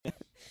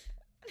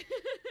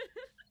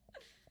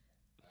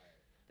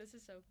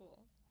so cool.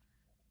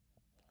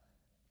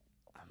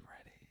 I'm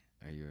ready.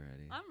 Are you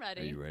ready? I'm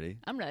ready. Are you ready?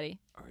 I'm ready.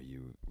 Are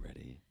you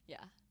ready? Yeah.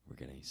 We're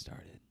getting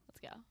started. Let's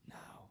go.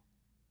 Now.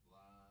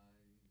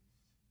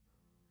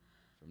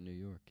 From New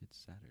York, it's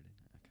Saturday.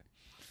 Okay.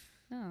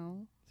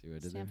 No. See what I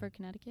did Stamford, there?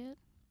 Connecticut.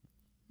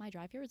 My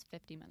drive here was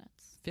 50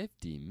 minutes.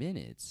 50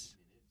 minutes?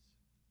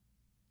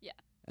 Yeah.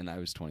 And I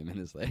was 20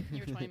 minutes late. You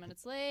were 20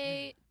 minutes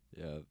late.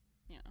 Yep.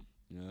 Yeah.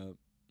 Yep. All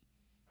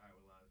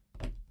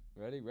right,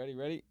 we're live.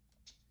 Ready?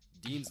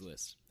 Dean's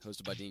List,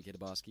 hosted by Dean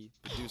Kitaboski,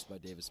 produced by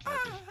Davis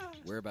Piper.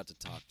 We're about to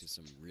talk to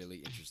some really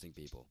interesting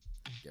people.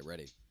 Get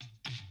ready.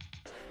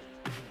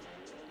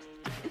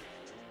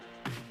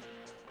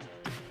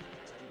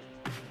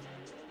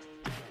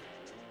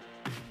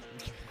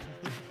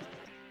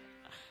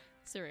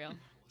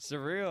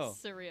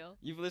 Surreal.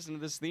 You've listened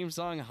to this theme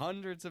song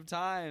hundreds of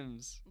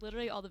times.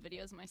 Literally all the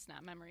videos in my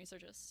Snap memories are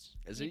just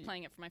me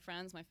playing it for my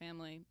friends, my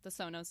family, the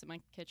Sonos in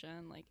my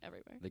kitchen, like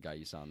everywhere. The guy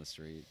you saw on the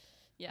street.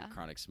 Yeah. The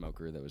chronic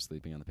smoker that was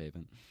sleeping on the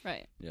pavement.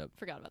 Right. Yep.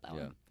 Forgot about that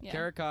one. Yeah.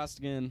 Cara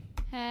Costigan.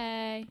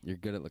 Hey. You're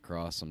good at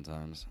lacrosse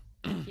sometimes.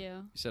 Thank you.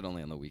 You said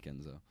only on the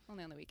weekends, though.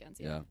 Only on the weekends,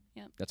 yeah.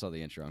 Yep. That's all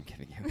the intro I'm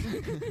giving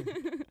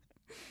you.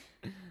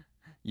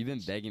 You've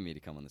been begging me to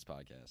come on this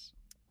podcast.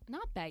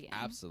 Not begging.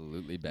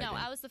 Absolutely begging. No,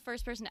 I was the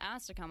first person to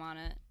ask to come on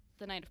it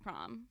the night of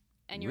prom.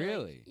 And you were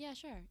really? like, yeah,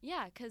 sure.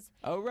 Yeah, because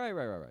oh, right.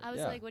 I was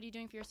like, what are you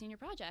doing for your senior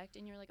project?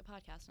 And you were like, a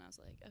podcast. And I was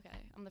like, okay,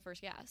 I'm the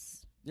first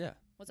guest. Yeah.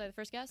 Was I the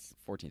first guest?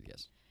 14th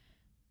guest.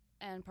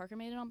 And Parker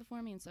made it on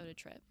before me, and so did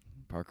Tripp.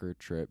 Parker,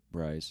 Tripp,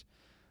 Bryce.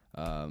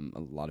 A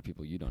lot of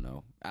people you don't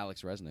know.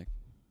 Alex Resnick.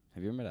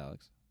 Have you ever met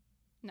Alex?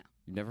 No.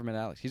 You've never met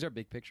Alex? He's our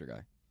big picture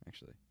guy,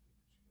 actually.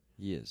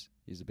 He is.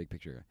 He's a big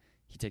picture guy.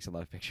 He takes a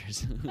lot of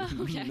pictures.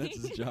 Okay.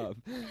 That's his job.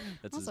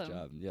 That's awesome. his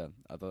job. Yeah.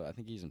 Although I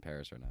think he's in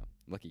Paris right now.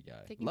 Lucky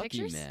guy. Taking Lucky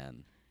pictures?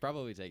 man.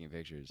 Probably taking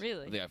pictures.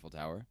 Really? Of the Eiffel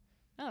Tower.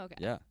 Oh, okay.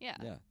 Yeah.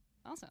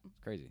 Awesome.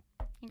 It's crazy.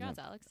 Congrats,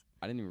 Yeah. Alex.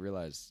 I didn't even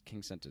realize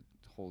King sent a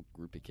whole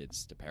group of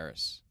kids to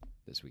Paris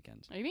this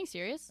weekend. Are you being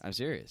serious? I'm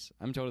serious.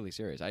 I'm totally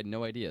serious. I had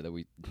no idea that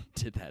we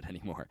did that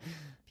anymore.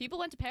 People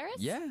went to Paris?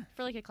 Yeah.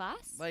 For like a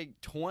class?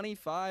 Like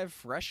 25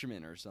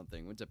 freshmen or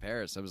something went to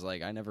Paris. I was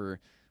like, I never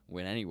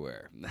went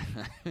anywhere.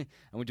 I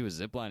went to a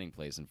ziplining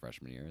place in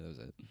freshman year. That was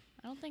it.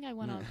 I don't think I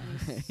went on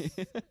any...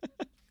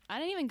 I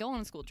didn't even go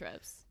on school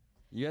trips.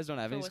 You guys don't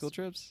have any school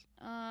trips?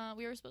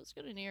 We were supposed to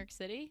go to New York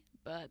City,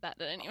 but that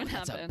didn't even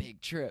That's happen. a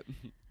big trip.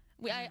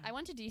 I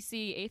went to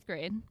D.C. 8th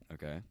grade.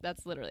 Okay.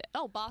 That's literally...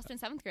 Oh, Boston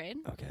 7th grade.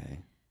 Okay.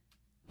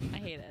 I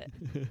hate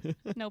it.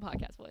 No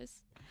podcast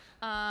voice.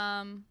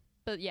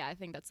 But yeah, I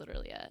think that's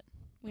literally it.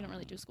 We don't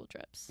really do school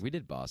trips. We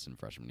did Boston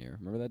freshman year.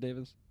 Remember that,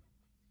 Davis?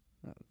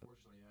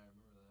 Unfortunately, yeah, I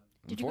remember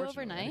that. Did you go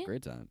Unfortunately, I had overnight? a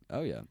great time.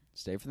 Oh, yeah.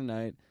 Stay for the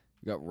night.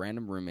 We got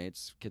random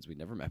roommates, kids we'd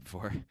never met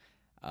before.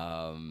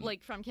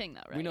 Like from King,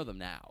 though, right? We know them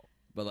now.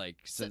 But like,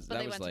 since but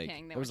that they was went to like,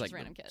 King. They it was weren't like just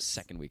random the kids.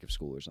 second week of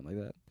school or something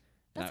like that.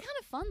 That's kind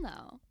of fun,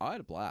 though. I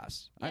had a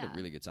blast. I had Yeah. a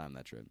really good time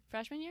that trip.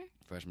 Freshman year?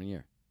 Freshman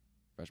year.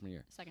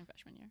 Second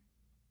freshman year.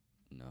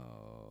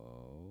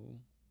 No.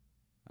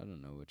 I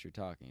don't know what you're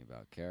talking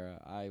about,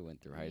 Cara. I went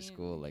through high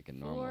school like a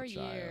normal 4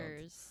 child.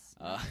 years.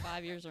 Not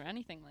 5 years or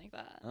anything like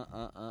that.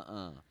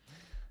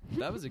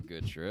 That was a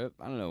good trip.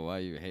 I don't know why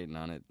you're hating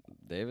on it,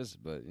 Davis,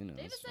 but you know.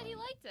 Davis it's said he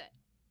fine. liked it.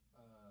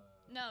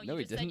 No, No, you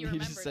he just didn't. said you He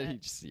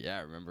remembered just said it. yeah,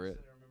 I remember I it.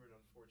 said I remembered,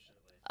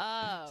 unfortunately.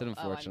 Oh, Said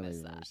unfortunately, I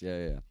missed he that.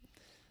 remembers. Yeah.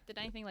 Did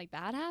anything like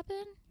bad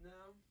happen? No.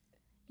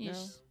 You No.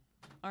 just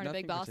aren't a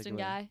Nothing big Boston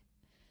particular. guy?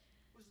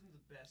 Wasn't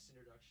the best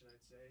introduction,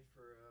 I'd say,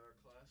 for our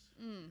class.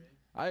 Mm.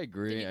 I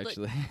agree, Did you,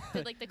 actually.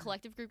 Did like the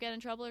collective group get in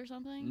trouble or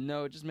something?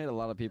 No, it just made a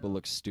lot of people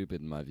look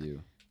stupid in my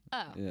view.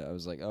 Oh. Yeah, I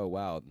was like, oh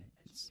wow.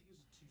 I just think it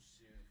was too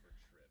soon for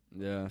a trip.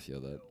 Yeah, I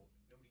feel that.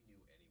 Nobody knew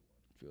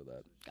anyone. Feel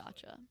that.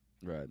 Gotcha.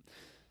 Right.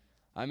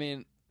 I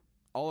mean,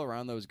 all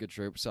around that was a good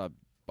trip. We saw a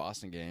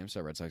Boston game, saw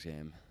a Red Sox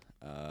game.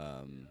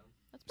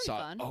 That's pretty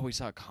fun. Oh, we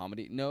saw a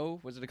comedy. No,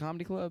 was it a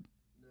comedy club?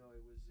 No,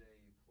 it was a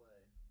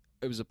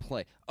play. It was a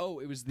play. Oh,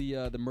 it was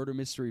the murder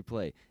mystery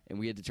play, and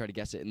we had to try to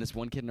guess it. And this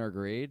one kid in our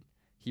grade,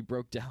 he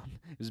broke down.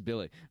 It was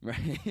Billy,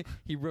 right?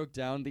 He broke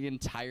down the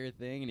entire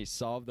thing, and he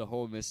solved the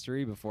whole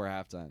mystery before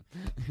halftime.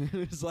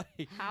 It was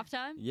like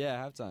Halftime?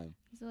 Yeah, halftime.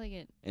 Is it like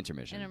an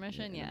Intermission.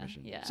 Intermission? Yeah,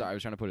 yeah. Sorry, I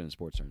was trying to put it in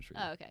sports terms for you.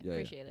 Oh, okay.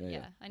 Appreciate it.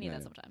 Yeah, I need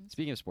that sometimes.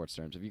 Speaking of sports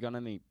terms, have you gone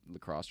on any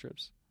lacrosse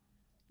trips?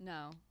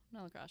 No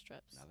lacrosse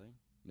trips. Nothing.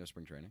 No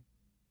spring training.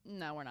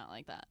 No, we're not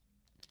like that.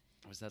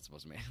 What's that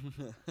supposed to mean?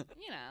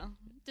 You know,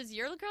 does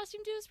your lacrosse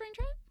team do a spring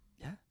trip?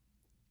 Yeah.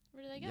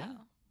 Where do they go? Yeah.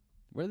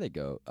 Where did they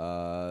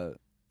go?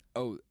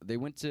 They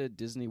went to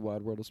Disney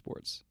Wide World of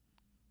Sports.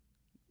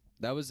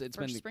 That was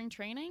For spring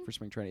training? For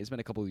spring training. It's been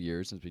a couple of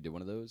years since we did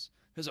one of those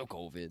because of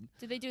COVID.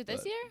 Did they do it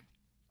this year?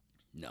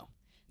 No.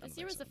 This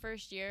year was the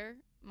first year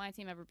my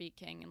team ever beat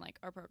King in like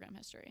our program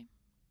history.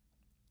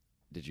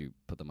 Did you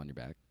put them on your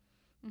back?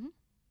 Mm-hmm.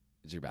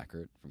 Is your back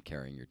hurt from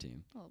carrying your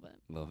team? A little bit.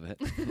 A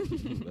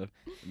little bit.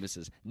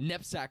 Mrs.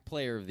 NEPSAC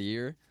Player of the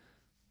Year.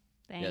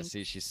 Thanks. Yeah,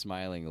 see, she's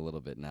smiling a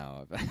little bit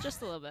now.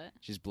 Just a little bit.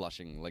 She's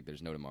blushing like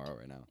there's no tomorrow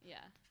right now. Yeah.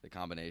 The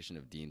combination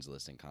of Dean's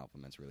List and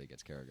compliments really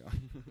gets Cara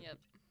going. Yep.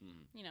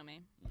 You know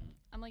me.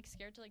 I'm like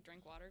scared to like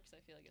drink water because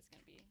I feel like it's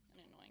gonna be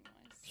an annoying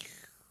noise.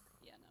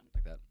 Yeah, no.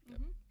 Like that? Yep.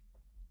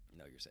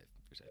 No, you're safe.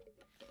 You're safe.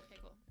 Okay,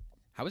 cool.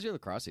 How was your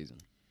lacrosse season?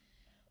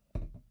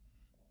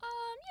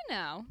 You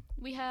know,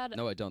 we had.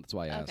 No, I don't. That's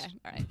why I asked. Okay,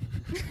 all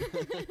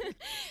right.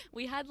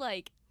 We had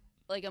like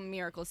a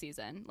miracle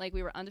season. Like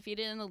we were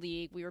undefeated in the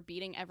league. We were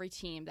beating every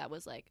team that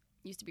was like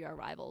used to be our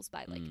rivals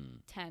by like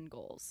 10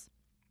 goals.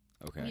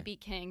 Okay. We beat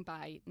King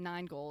by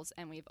 9 goals,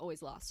 and we've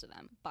always lost to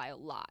them by a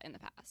lot in the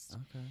past.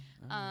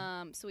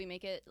 Okay. So we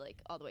make it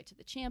like all the way to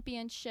the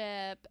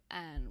championship,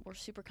 and we're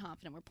super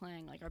confident. We're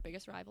playing like our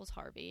biggest rival's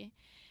Harvey.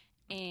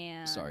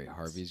 And Sorry,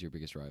 Harvey's your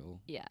biggest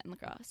rival? Yeah, in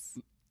lacrosse.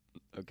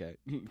 Okay,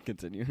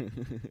 continue.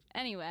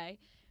 Anyway,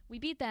 we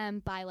beat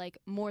them by like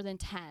more than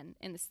 10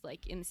 in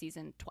the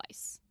season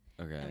twice.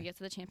 Okay. And we get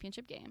to the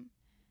championship game.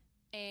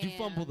 And You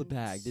fumbled the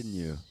bag, didn't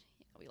you?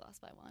 Yeah, we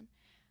lost by 1.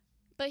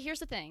 But here's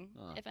the thing.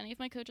 If any of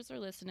my coaches are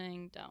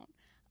listening, don't.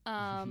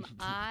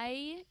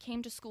 I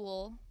came to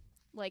school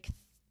like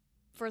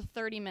for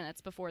 30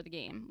 minutes before the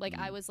game. Like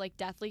I was like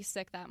deathly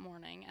sick that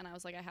morning, and I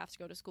was like, I have to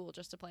go to school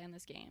just to play in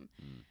this game.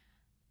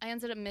 I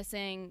ended up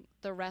missing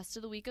the rest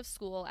of the week of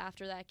school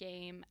after that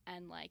game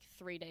and like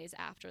 3 days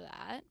after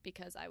that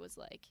because I was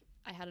like,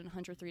 I had a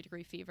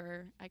 103-degree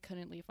fever. I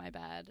couldn't leave my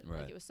bed. Right.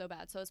 Like it was so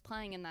bad. So I was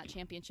playing in that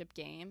championship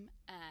game,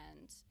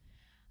 and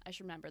I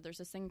should remember there's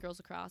this thing in girls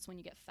lacrosse when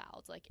you get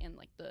fouled, like in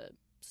like the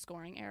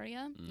scoring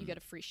area, you get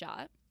a free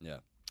shot. Yeah.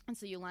 And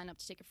so you line up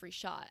to take a free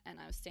shot, and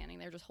I was standing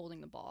there just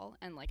holding the ball,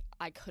 and like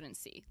I couldn't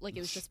see. Like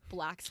it was just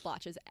black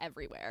splotches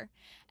everywhere.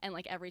 And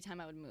like every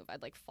time I would move,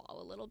 I'd like fall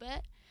a little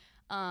bit.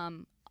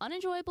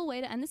 Unenjoyable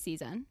way to end the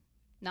season.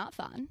 Not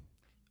fun.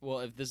 Well,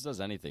 if this does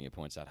anything, it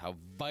points out how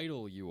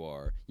vital you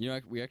are. You know,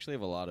 we actually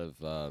have a lot of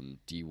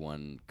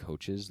D1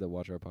 coaches that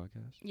watch our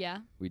podcast. Yeah.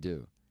 We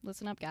do.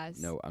 Listen up,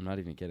 guys. No, I'm not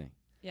even kidding.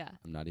 Yeah.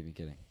 I'm not even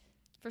kidding.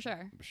 For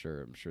sure.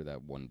 I'm sure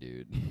that one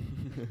dude.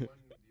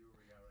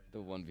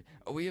 The one.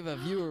 Oh, we have a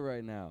viewer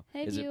right now.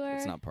 Hey, Is viewer.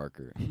 It's not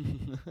Parker.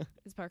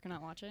 Is Parker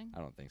not watching? I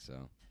don't think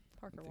so.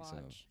 Parker think watch. so.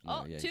 No,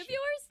 Oh, yeah, 2 you should.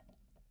 viewers?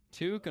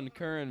 2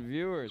 concurrent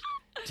viewers.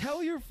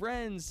 Tell your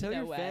friends. Tell No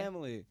your way.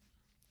 family.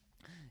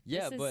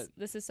 Yeah,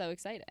 This is so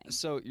exciting.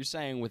 So you're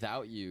saying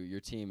without you, your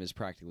team is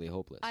practically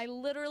hopeless. I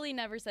literally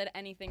never said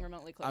anything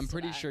remotely close I'm to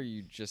pretty that. sure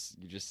you just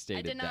stated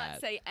I did not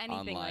that say anything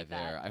on like live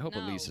that. air. I hope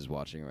No. Elise is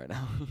watching right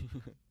now.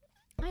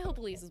 I hope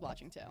Elise is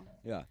watching too.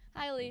 Yeah.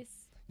 Hi,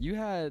 Elise. You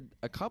had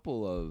a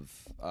couple of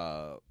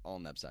all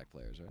NEPSAC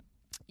players, right?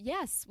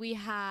 Yes, we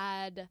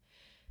had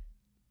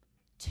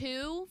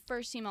 2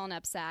 first-team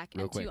All-NEPSAC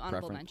Real and quick, 2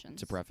 honorable mentions.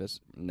 to preface,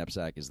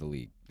 NEPSAC is the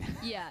league.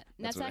 Yeah,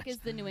 That's what NEPSAC is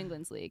the New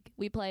England's league.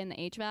 We play in the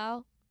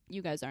HVAL.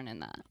 You guys aren't in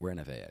that. We're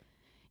in FAA.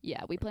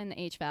 Yeah, we play in the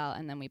HVAL,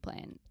 and then we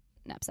play in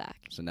NEPSAC.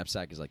 So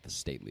NEPSAC is like the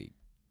state league.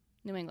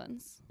 New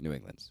England's. New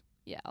England's.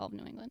 Yeah, all of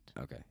New England.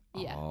 Okay.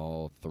 Yeah.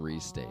 All 3 All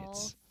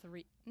states.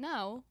 3.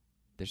 No,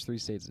 There's 3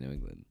 states in New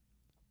England.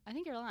 I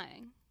think you're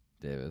lying.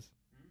 Davis.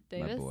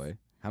 Davis? My boy.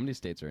 How many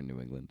states are in New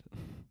England?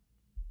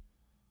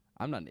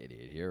 I'm not an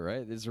idiot here,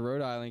 right? It's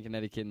Rhode Island,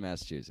 Connecticut, and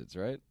Massachusetts,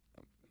 right?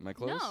 Am I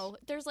close? No,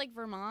 there's like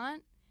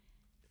Vermont.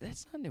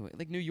 That's not New England.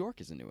 Like, New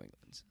York is in New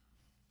England.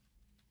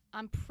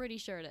 I'm pretty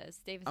sure it is.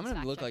 Davis I'm is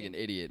going to look like an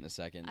fact-checking. idiot in a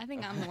second. I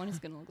think I'm the one who's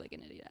going to look like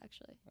an idiot,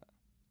 actually.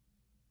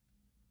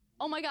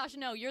 Oh my gosh,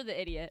 no, you're the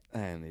idiot. I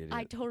am the idiot.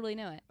 I totally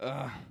know it.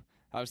 Ugh.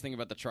 I was thinking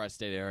about the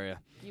tri-state area.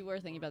 You were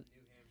thinking about...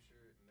 New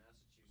Hampshire,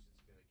 Massachusetts,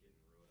 Connecticut,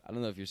 and Rhode I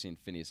don't know if you've seen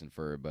Phineas and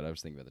Ferb, but I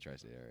was thinking about the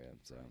tri-state area.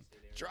 So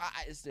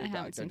tri-state. I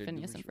haven't seen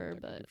Phineas and Ferb,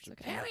 but it's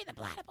okay. Harry the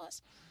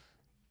platypus.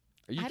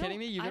 Are you I kidding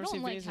me? You've never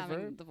seen I Phineas don't and like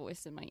Ferb? having the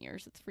voice in my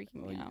ears. It's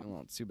freaking me out.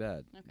 Well, it's too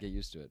bad. Okay. Get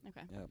used to it.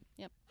 Okay. Yeah.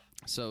 Yep.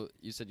 So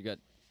you said you got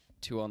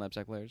 2 all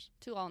NEPSAC players,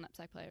 2 all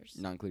NEPSAC players,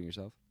 not including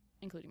yourself.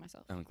 including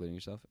myself. Oh, including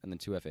yourself, and then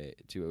 2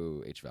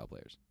 HVAL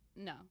players.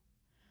 No.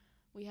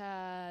 We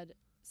had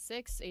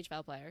 6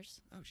 HVAL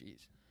players. Oh,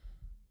 jeez.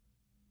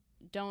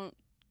 Don't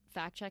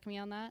fact check me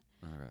on that.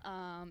 All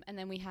right. And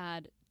then we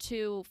had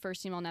 2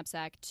 first team all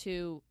NEPSAC,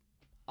 2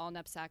 all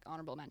NEPSAC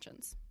honorable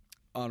mentions.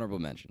 Honorable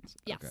mentions.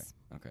 Yes.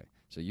 Okay.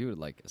 So you were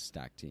like a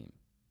stacked team.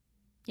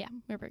 Yeah,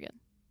 we were pretty good.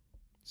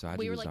 So how did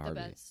We you were lose like to the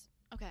Harvey? best.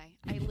 Okay,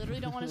 I literally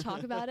don't want to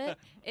talk about it.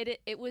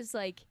 It was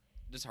like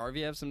Does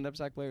Harvey have some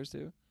NEPSAC players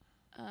too?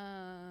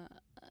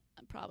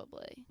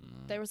 probably.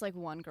 There was like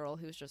one girl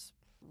who was just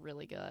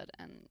really good,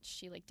 and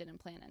she like didn't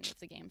play in any of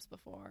the games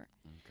before.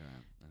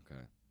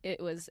 Okay. It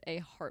was a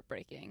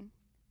heartbreaking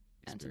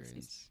end to the season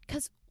Experience.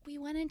 because we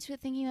went into it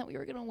thinking that we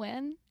were gonna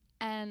win,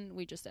 and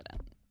we just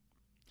didn't.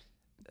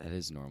 That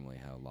is normally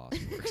how loss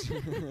works.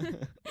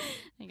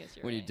 I guess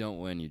you're When you right. don't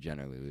win, you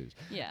generally lose.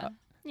 Yeah.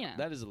 Yeah.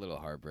 That is a little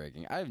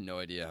heartbreaking. I have no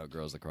idea how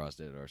girls lacrosse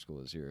did at our school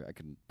this year. I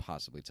couldn't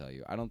possibly tell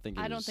you. I don't think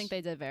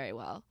they did very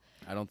well.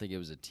 I don't think it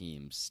was a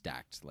team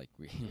stacked like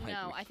we. Like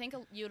No, we, I think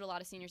you had a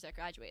lot of seniors that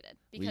graduated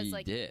because we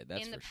like did.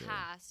 That's in the for sure.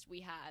 past we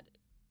had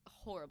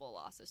horrible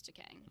losses to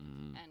King,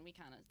 Mhm. and we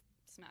kind of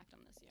smacked them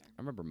this year.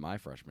 I remember my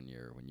freshman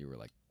year when you were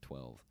like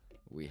 12.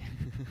 Why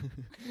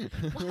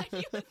do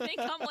you think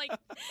I'm like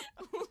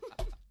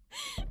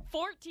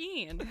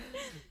 14?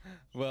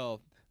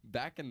 Well,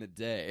 back in the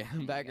day,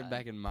 back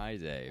in my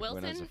day,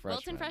 when I was a freshman.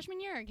 Wilson freshman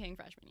year or King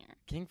freshman year?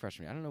 King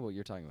freshman year. I don't know what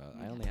you're talking about.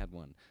 Okay. I only had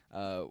one.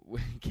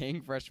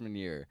 King freshman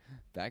year.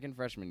 Back in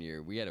freshman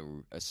year, we had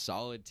a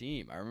solid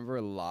team. I remember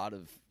a lot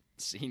of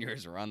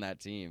seniors were on that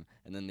team,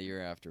 and then the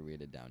year after we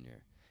had a down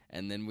year,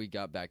 and then we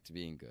got back to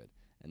being good,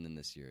 and then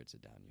this year it's a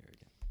down year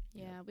again.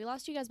 Yeah, we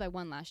lost you guys by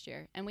 1 last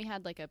year, and we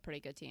had like a pretty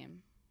good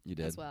team. You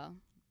did as well.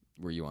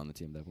 Were you on the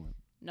team that point?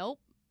 Nope.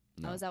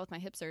 No. I was out with my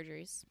hip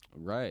surgeries.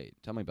 Right.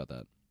 Tell me about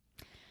that.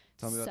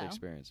 Tell me about the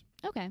experience.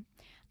 Okay.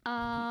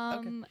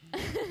 I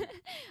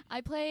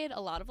played a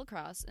lot of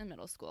lacrosse in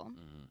middle school.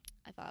 Mm-hmm.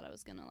 I thought I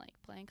was gonna like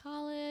play in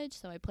college,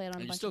 so I played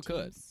on a bunch still of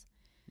could. teams.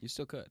 You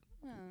still could.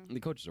 Oh. The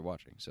coaches are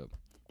watching, so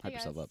hype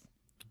yourself guys. up.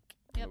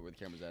 Yep. Where the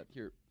camera's at.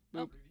 Here. Oh,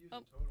 Reviews oh,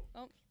 in total.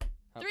 oh.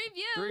 How- 3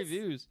 views. 3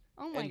 views.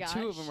 Oh my and gosh.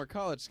 2 of them are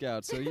college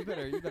scouts, so you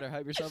better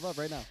hype yourself up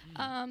right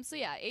now. So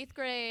yeah, 8th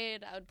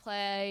grade, I would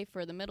play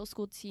for the middle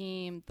school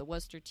team, the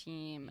Worcester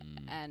team,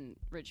 and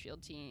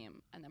Ridgefield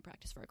team, and then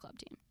practice for a club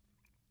team.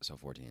 So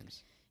 4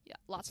 teams. Yeah,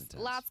 That's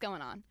intense. lots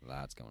going on.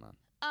 Lots going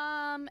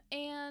on.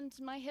 And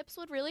my hips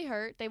would really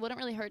hurt. They wouldn't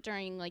really hurt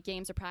during like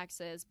games or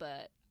practices,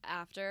 but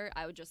after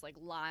I would just like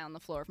lie on the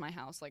floor of my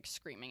house like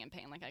screaming in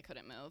pain, like I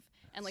couldn't move.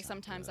 And like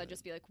sometimes I'd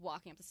just be like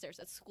walking up the stairs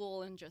at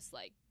school and just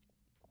like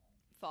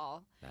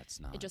fall. That's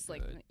not just good,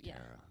 like yeah.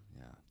 Cara.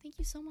 Yeah. Thank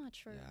you so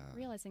much for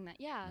realizing that.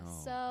 Yeah. No.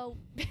 So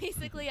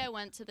basically I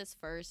went to this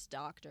first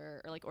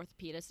doctor or like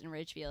orthopedist in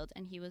Ridgefield,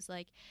 and he was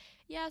like,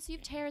 yeah, so you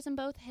have tears in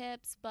both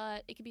hips,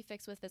 but it could be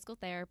fixed with physical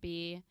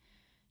therapy.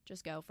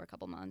 Just go for a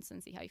couple months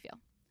and see how you feel.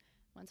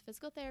 Went to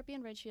physical therapy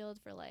in Ridgefield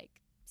for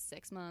like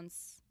 6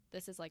 months.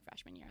 This is like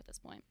freshman year at this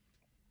point.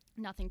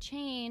 Nothing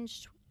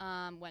changed.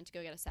 Went to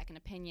go get a second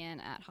opinion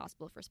at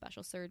Hospital for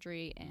Special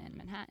Surgery in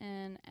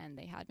Manhattan, and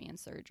they had me in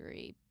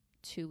surgery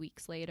 2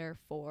 weeks later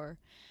for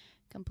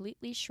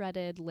completely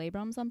shredded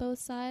labrums on both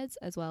sides,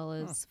 as well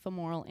as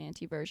femoral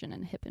anteversion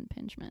and hip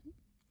impingement.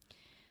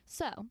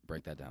 So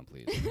Break that down,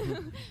 please.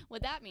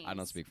 what that means, I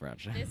don't speak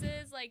French. this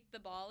is like the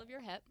ball of your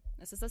hip.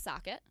 This is the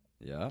socket.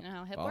 Yeah. You know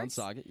how hip Ball and works?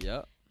 socket.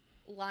 Yeah.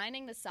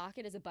 Lining the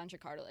socket is a bunch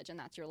of cartilage, and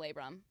that's your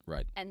labrum.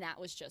 Right. And that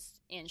was just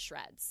in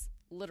shreds,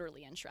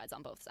 literally in shreds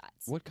on both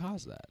sides. What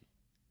caused that?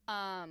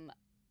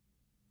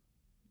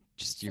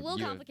 Just You a little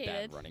have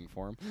complicated. bad running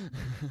form.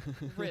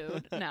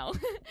 Rude. No.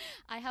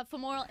 I have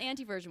femoral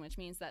anteversion, which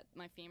means that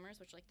my femurs,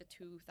 which are like the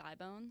 2 thigh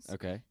bones,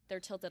 Okay. they're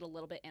tilted a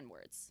little bit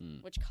inwards,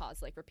 which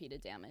cause like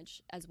repeated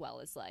damage, as well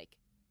as like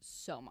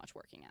so much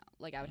working out.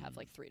 Like I would have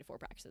like 3 to 4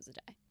 practices a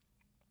day.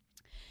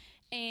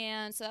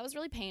 And so that was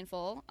really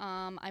painful.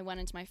 I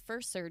went into my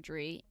first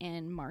surgery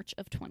in March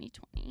of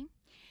 2020,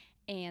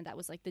 and that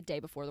was like the day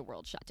before the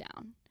world shut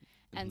down.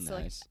 And so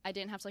like Nice. I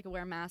didn't have to like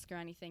wear a mask or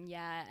anything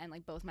yet, and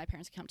like both my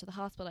parents could come to the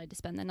hospital. I had to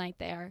spend the night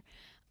there,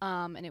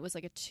 and it was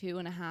like a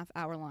 2.5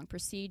 hour long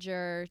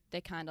procedure. They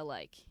kind of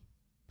like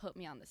put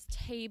me on this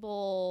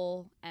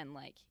table, and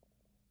like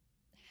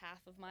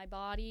half of my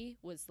body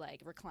was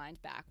like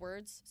reclined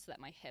backwards so that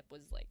my hip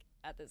was like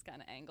at this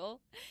kind of angle,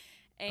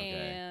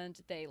 and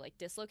they like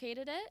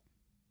dislocated it.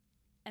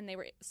 And they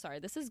were, sorry,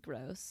 this is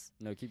gross.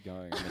 No, keep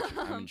going.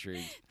 I'm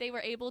intrigued. They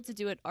were able to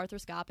do it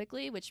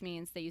arthroscopically, which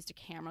means they used a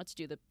camera to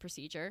do the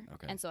procedure.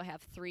 Okay. And so I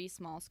have 3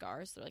 small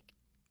scars. They're like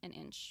 1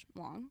 inch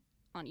long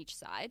on each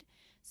side.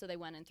 So they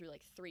went in through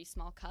like 3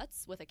 small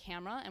cuts with a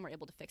camera and were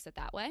able to fix it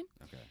that way.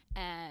 Okay.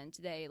 And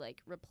they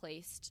like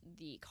replaced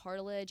the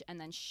cartilage and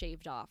then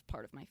shaved off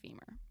part of my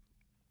femur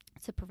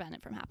to prevent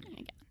it from happening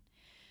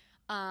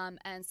again.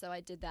 And so I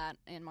did that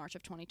in March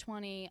of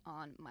 2020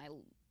 on my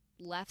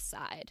left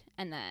side,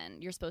 and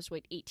then you're supposed to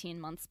wait 18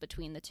 months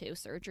between the 2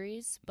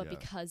 surgeries, but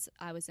because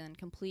I was in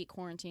complete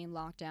quarantine,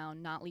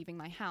 lockdown, not leaving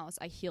my house,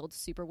 I healed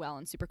super well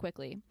and super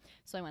quickly.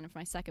 So I went in for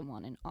my second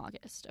one in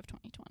August of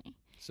 2020.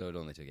 So it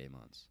only took 8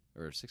 months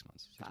or 6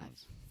 months. 6 5.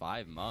 months.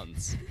 5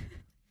 months.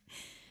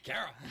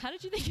 Cara. How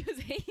did you think it was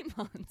 8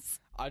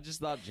 months? I just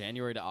thought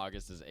January to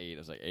August is 8. I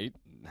was like 8.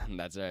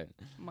 That's it.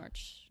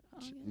 March.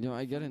 August? No,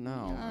 I get it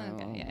now. Oh,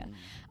 okay,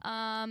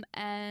 yeah.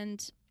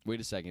 And Wait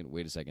a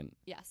second.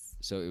 yes,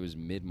 So it was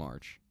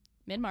mid-March.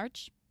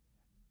 mid-March.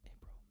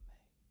 April,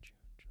 May, June,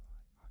 July,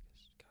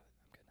 August. Got it.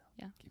 I'm good now.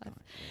 Yeah. Keep 5.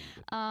 going.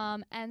 Yeah, you're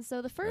good. And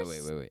so the first,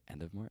 Wait.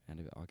 End of March? End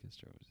of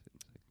August? Or was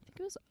it? I think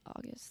it was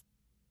August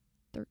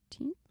 13th.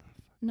 Oh, fuck.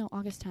 No,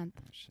 August 10th.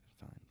 Oh, shit.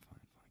 Fine. Keep going.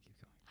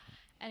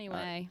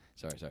 Anyway.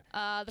 Sorry.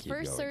 The Keep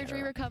first going, surgery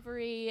Cara.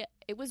 recovery,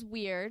 it was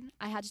weird.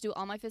 I had to do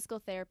all my physical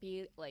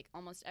therapy like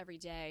almost every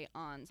day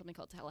on something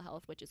called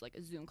telehealth, which is like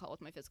a Zoom call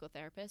with my physical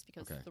therapist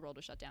because Okay. the world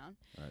was shut down.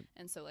 Right.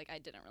 And so like I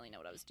didn't really know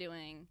what I was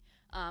doing.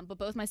 But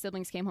both my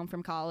siblings came home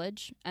from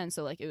college, and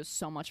so like it was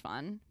so much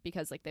fun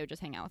because like they would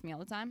just hang out with me all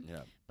the time.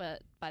 Yeah.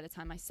 But by the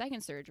time my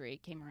second surgery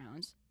came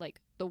around,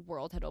 like the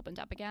world had opened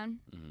up again.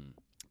 Mm-hmm.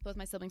 both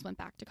my siblings went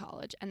back to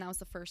college, and that was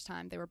the first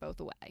time they were both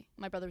away.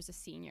 My brother was a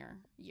senior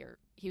year.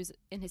 He was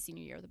in his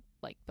senior year,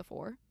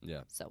 before.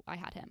 Yeah. So I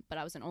had him, but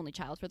I was an only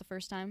child for the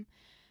first time.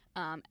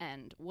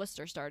 And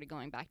Worcester started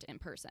going back to in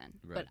person,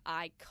 but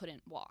I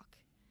couldn't walk.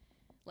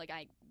 Like,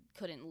 I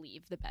couldn't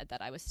leave the bed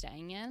that I was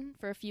staying in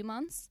for a few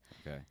months.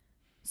 Okay.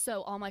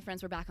 So all my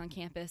friends were back on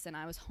campus, and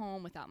I was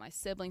home without my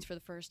siblings for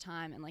the first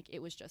time, and, like,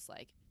 it was just,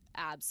 like,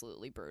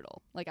 absolutely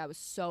brutal. Like, I was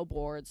so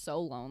bored, so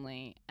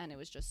lonely, and it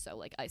was just so,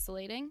 like,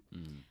 isolating.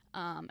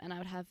 And I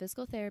would have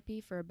physical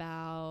therapy for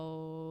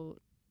about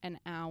an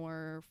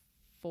hour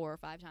 4 or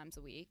 5 times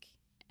a week,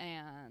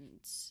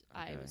 and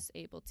I was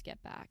able to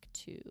get back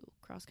to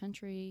cross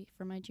country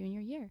for my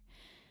junior year.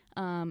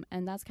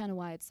 And that's kind of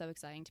why it's so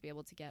exciting to be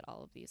able to get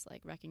all of these,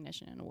 like,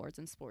 recognition and awards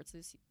in sports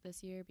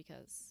this year,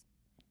 because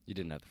you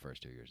didn't have the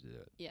first 2 years to do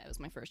it. Yeah, it was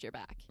my first year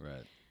back.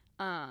 Right.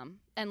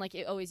 And, like,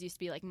 it always used to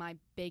be, like, my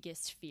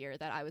biggest fear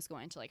that I was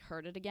going to, like,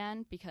 hurt it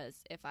again, because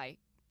if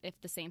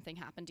the same thing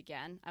happened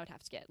again, I would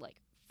have to get,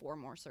 like, 4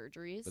 more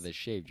surgeries. But they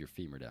shaved your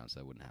femur down, so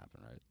that wouldn't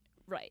happen, right?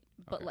 Right.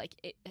 But, like,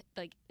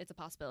 it's a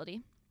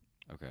possibility.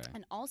 Okay.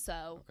 And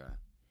also,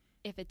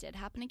 if it did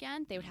happen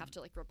again, they would have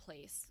to, like,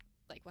 replace,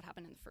 like, what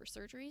happened in the first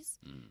surgeries,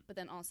 but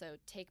then also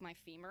take my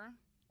femur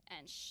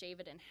and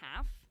shave it in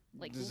half,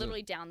 like,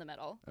 literally down the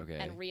middle,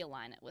 and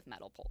realign it with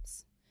metal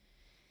poles.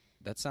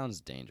 That sounds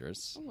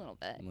dangerous. A little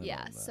bit,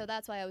 yeah. So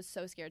that's why I was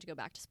so scared to go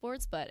back to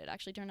sports, but it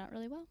actually turned out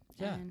really well.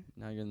 Yeah.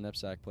 Now you're the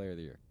NEPSAC Player of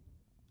the Year.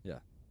 Yeah.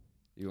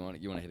 You want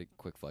to hit a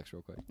quick flex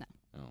real quick? No.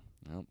 Oh,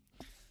 no.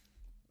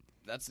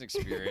 That's an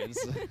experience.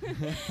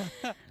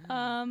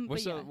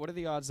 What are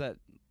the odds that,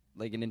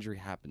 like, an injury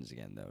happens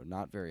again, though?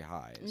 Not very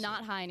high.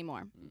 Not high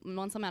anymore.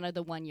 Once I'm out of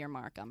the 1 year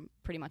mark, I'm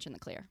pretty much in the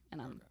clear,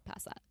 and I'm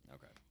past that.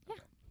 Okay.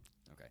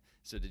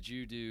 So did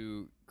you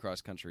do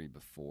cross country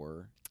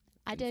before?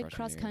 I did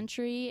cross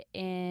country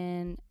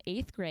in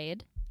 8th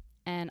grade,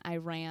 and I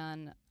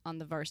ran on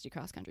the varsity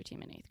cross country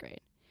team in 8th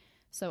grade.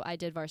 So I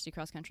did varsity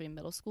cross country in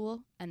middle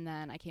school, and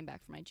then I came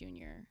back for my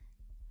junior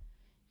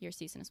year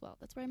season as well.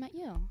 That's where I met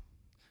you.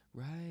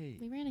 Right.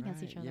 We ran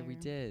against each other. Yeah, we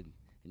did.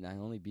 And I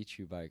only beat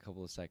you by a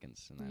couple of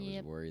seconds, and I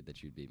was worried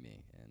that you'd beat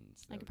me. And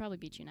I could probably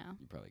beat you now.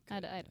 You probably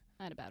could. I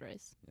had a bad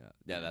race.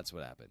 Yeah, that's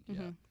what happened.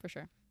 Yeah, for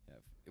sure. Yeah.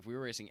 If we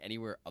were racing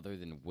anywhere other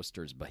than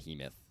Worcester's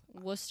behemoth.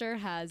 Worcester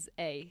has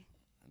a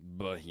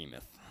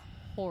behemoth.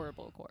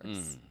 Horrible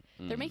course.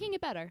 They're making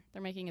it better.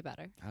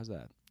 How's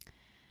that?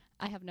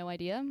 I have no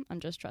idea. I'm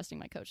just trusting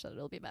my coach that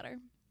it'll be better.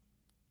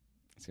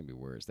 It's going to be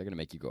worse. They're going to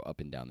make you go up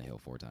and down the hill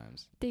 4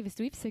 times. Davis,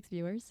 do we have 6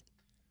 viewers?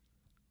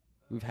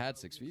 We've had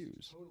 6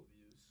 views.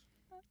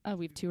 Oh,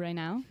 we have 2 right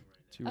now?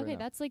 2 right now.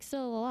 That's, like,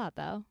 still a lot,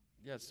 though.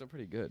 Yeah, it's still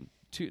pretty good.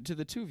 To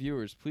the 2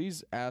 viewers,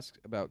 please ask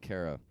about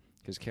Cara,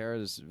 because Cara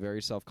is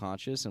very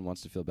self-conscious and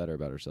wants to feel better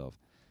about herself.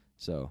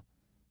 So...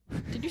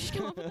 Did you just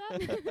come up with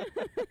that?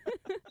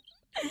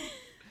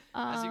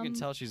 As you can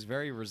tell, she's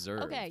very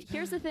reserved. Okay,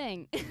 here's the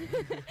thing.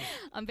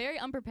 I'm very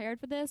unprepared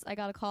for this. I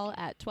got a call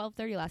at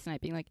 12:30 last night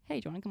being like, hey,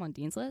 do you want to come on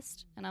Dean's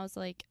List? And I was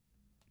like,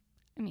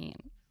 I mean,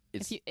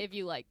 if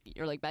you like,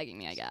 you're like begging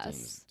me, I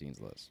guess. Dean's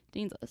List.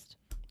 Dean's List.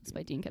 It's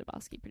by Dean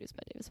Kataboski, produced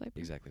by Davis Wiper.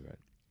 Exactly right.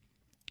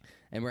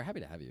 And we're happy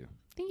to have you.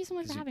 Thank you so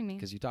much for having me.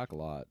 Because you talk a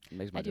lot. It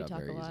makes my job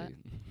very easy.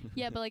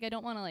 Yeah, but, like, I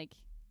don't want to, like,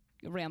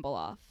 ramble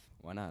off.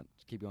 Why not?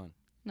 Just keep going.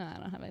 No, I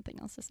don't have anything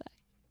else to say.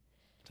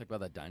 Talk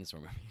about that dinosaur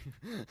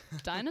movie.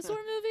 Dinosaur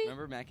movie?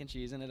 Remember mac and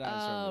cheese in a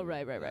dinosaur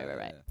movie?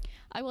 Right. Yeah.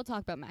 I will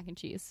talk about mac and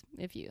cheese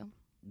if you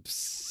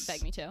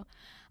beg me to.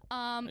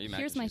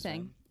 Here's my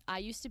thing. Fan? I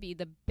used to be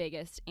the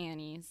biggest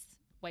Annie's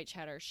white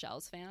cheddar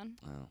shells fan.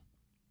 Oh.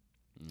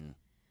 Yeah.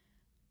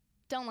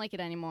 Don't like it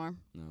anymore.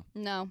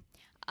 No.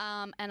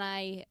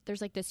 And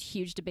there's, like, this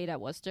huge debate at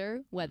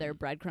Worcester whether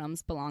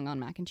breadcrumbs belong on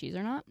mac and cheese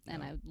or not,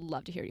 and I would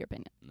love to hear your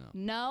opinion.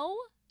 No?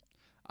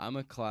 I'm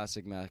a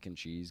classic mac and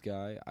cheese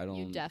guy.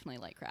 You definitely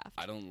like Kraft.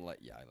 I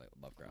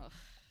love Kraft.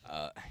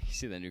 You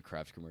see that new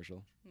Kraft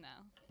commercial? No.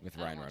 With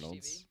Ryan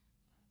Reynolds.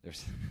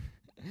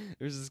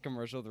 There's this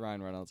commercial with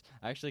Ryan Reynolds.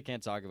 I actually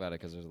can't talk about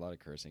it because there's a lot of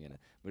cursing in it,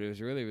 but it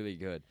was really, really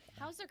good.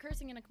 How's there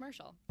cursing in a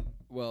commercial?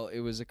 Well, it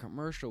was a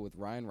commercial with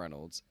Ryan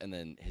Reynolds and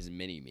then his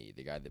mini-me,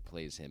 the guy that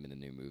plays him in the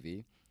new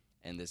movie.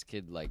 And this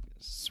kid, like,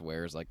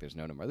 swears like there's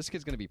no tomorrow. This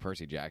kid's going to be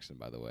Percy Jackson,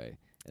 by the way,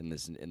 in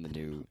the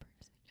new...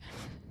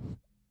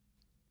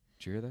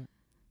 Did you hear that?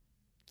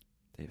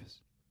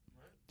 Davis?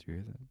 What? Did you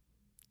hear that?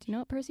 Do you know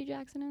what Percy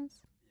Jackson is?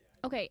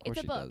 Yeah, okay, it's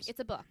a book. It's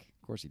a book.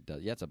 Of course he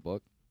does. Yeah, it's a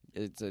book.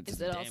 Is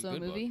it also a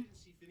movie?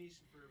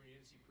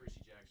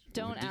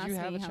 Don't ask me. Did you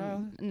have a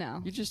child?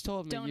 No. You just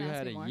told me you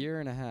had a year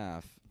and a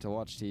half to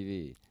watch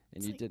TV,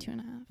 and you did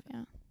 2.5.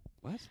 Yeah.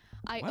 What?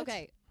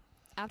 Okay.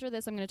 After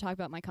this, I'm going to talk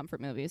about my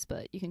comfort movies,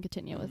 but you can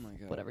continue with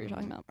whatever you're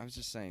talking about. I was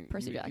just saying,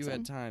 Percy Jackson. You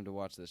had time to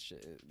watch this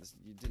shit.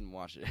 You didn't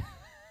watch it.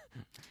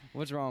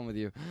 What's wrong with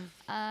you?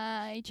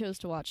 I chose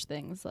to watch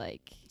things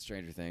like...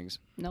 Stranger Things?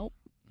 Nope.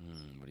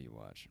 What do you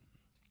watch?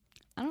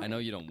 I know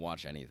you don't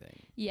watch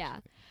anything. Yeah.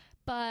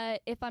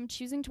 But if I'm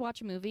choosing to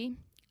watch a movie,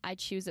 I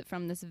choose it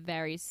from this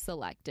very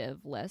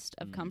selective list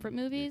of comfort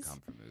movies.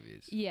 Comfort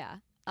movies. Yeah.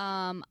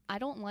 I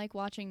don't like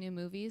watching new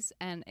movies,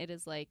 and it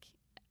is like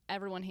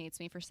everyone hates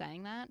me for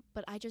saying that,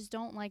 but I just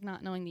don't like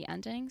not knowing the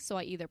ending, so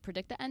I either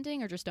predict the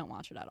ending or just don't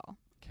watch it at all.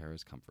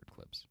 Cara's Comfort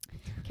Clips.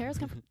 Cara's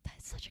Comfort.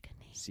 That's such a good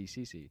name.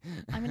 CCC.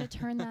 I'm going to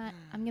turn that,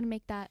 I'm going to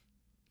make that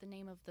the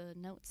name of the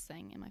notes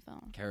thing in my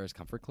phone. Cara's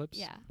Comfort Clips?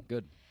 Yeah.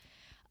 Good.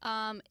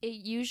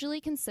 It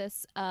usually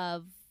consists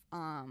of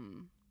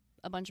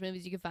a bunch of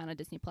movies you can find on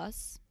Disney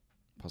Plus.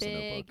 Plus the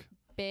Notebook.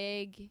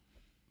 Big.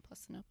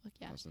 Plus the Notebook,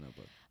 yeah. Plus the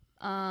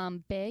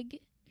Notebook. Big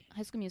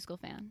High School Musical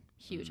fan.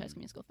 Huge High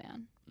School Musical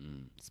fan.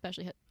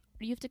 Especially,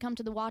 you have to come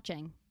to the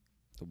watching.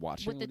 The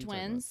watching? With the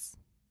twins.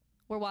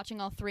 We're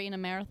watching all 3 in a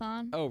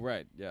marathon. Oh,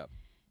 right, yeah.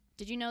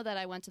 Did you know that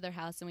I went to their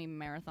house and we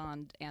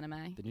marathoned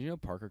anime? Did you know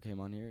Parker came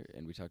on here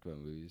and we talked about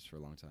movies for a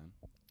long time?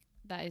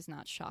 That is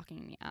not shocking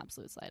in the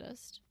absolute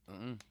slightest.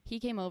 Mm-mm. He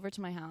came over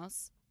to my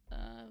house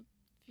a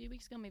few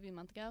weeks ago, maybe a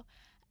month ago,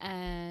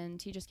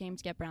 and he just came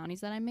to get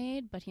brownies that I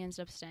made, but he ended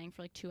up staying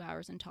for like 2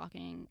 hours and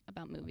talking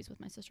about movies with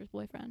my sister's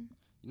boyfriend.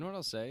 You know what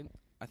I'll say?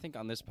 I think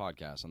on this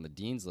podcast, on the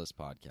Dean's List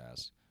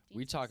podcast,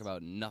 we talk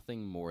about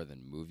nothing more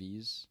than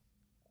movies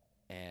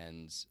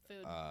and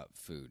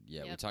food.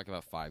 Yeah, we talk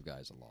about Five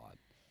Guys a lot.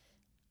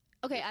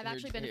 Okay, I've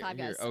actually been to Five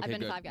Guys. Okay, I've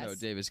been good. to Five Guys. No,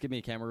 Davis, give me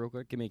a camera real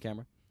quick. Give me a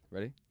camera.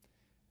 Ready?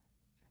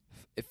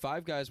 If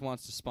Five Guys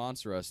wants to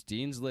sponsor us,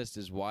 Dean's List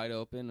is wide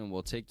open, and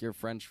we'll take your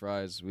French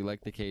fries. We like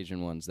the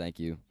Cajun ones. Thank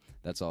you.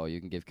 That's all. You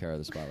can give Cara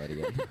the spotlight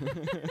again.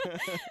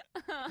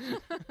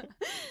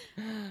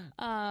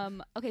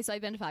 Okay, so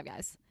I've been to Five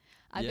Guys.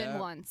 I've been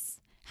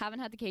once. Haven't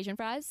had the Cajun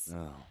fries.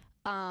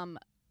 Oh.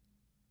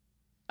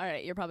 All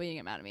right, you're probably gonna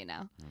get mad at me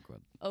now. Oh, God.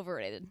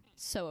 Overrated.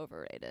 So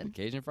overrated.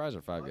 Cajun fries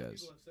or Five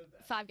Guys?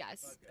 Five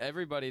Guys.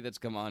 Everybody that's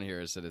come on here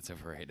has said it's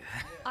overrated.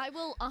 I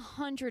will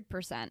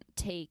 100%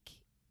 take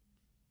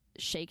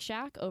Shake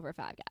Shack over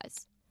Five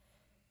Guys.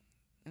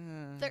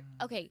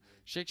 Okay.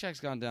 Shake Shack's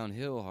gone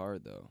downhill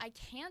hard, though. I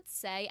can't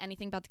say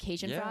anything about the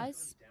Cajun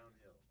fries.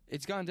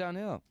 It's gone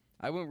downhill.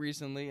 I went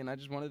recently, and I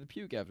just wanted to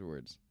puke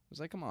afterwards. I was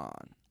like, come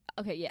on.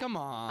 Okay, yeah. Come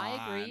on.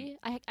 I agree.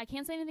 I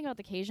can't say anything about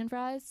the Cajun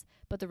fries,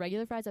 but the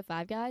regular fries at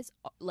Five Guys,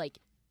 like,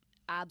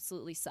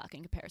 absolutely suck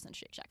in comparison to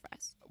Shake Shack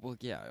fries. Well,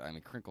 yeah. I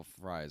mean, crinkle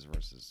fries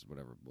versus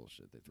whatever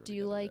bullshit they throw Do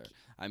you like... there.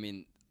 I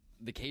mean,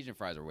 the Cajun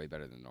fries are way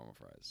better than normal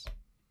fries.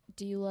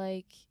 Do you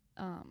like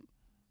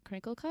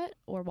crinkle cut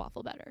or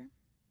waffle better?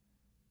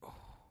 Oh,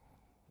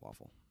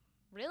 waffle.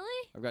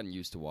 Really? I've gotten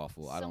used to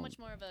waffle. So much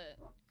more of a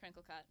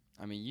crinkle cut.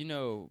 I mean, you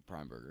know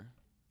Prime Burger.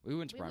 We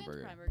went to Prime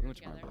Burger. We went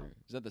to Prime Burger.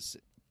 Is that the...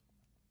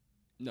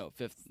 No,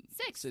 fifth.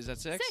 Sixth. Is that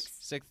sixth?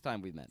 Sixth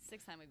time we met.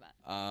 Sixth time we met.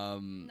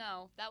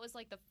 No, that was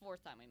like the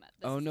 4th time we met.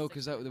 Oh, no,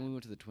 because then we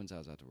went to the twins'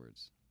 house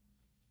afterwards.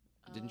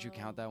 Didn't you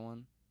count that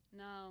one?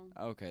 No.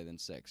 Okay, then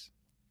 6.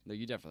 No,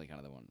 you definitely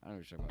counted that one. I don't know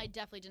what you're talking about. I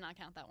definitely did not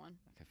count that one.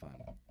 Okay,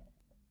 fine.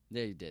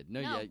 Yeah, you did. No,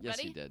 yes,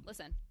 ready? you did.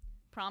 Listen,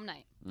 prom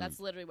night. That's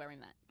literally where we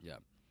met. Yeah.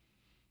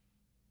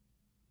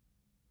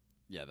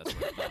 Yeah, that's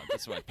what I thought.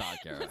 That's what I thought,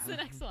 Cara. What's the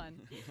next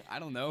one? I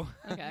don't know.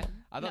 Okay.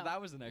 I thought that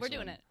was the next one. We're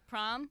doing it.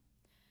 Prom.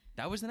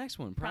 That was the next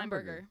one. Prime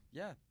Burger.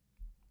 Yeah.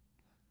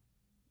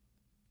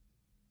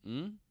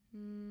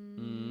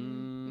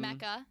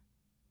 Mecca.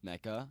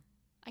 Mecca.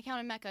 I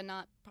counted Mecca,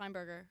 not Prime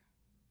Burger.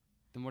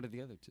 Then what are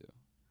the other two?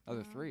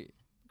 Other 3.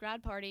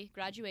 Grad party,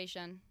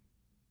 graduation,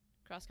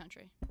 cross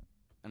country.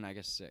 And I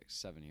guess 6,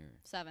 7 here.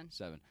 7.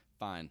 7.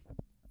 Fine.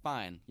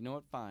 You know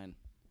what? Fine.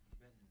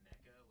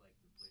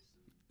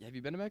 Have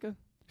you been to Mecca?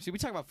 See, we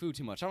talk about food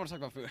too much. I don't want to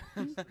talk about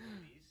food.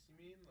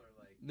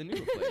 The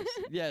newer place.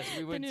 Yes,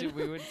 we went to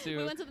we went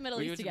to the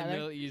Middle East together. We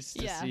went to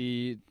the Middle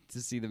East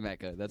to see the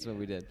Mecca. That's what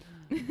we did.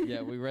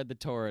 Yeah, we read the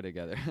Torah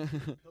together.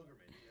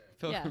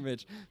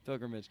 Pilgrimage.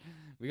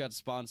 We got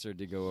sponsored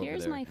to go over there.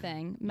 Here's my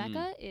thing.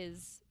 Mecca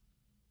is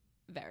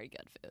very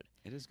good food.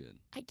 It is good.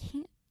 I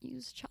can't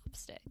use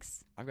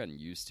chopsticks. I've gotten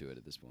used to it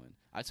at this point.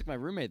 I took my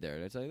roommate there.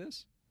 Did I tell you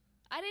this?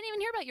 I didn't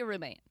even hear about your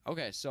roommate.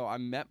 Okay, so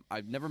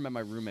I've never met my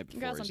roommate before.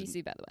 Congrats on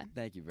DC, by the way.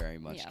 Thank you very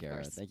much,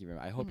 Cara. Thank you very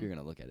much. I hope you're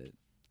going to look at it.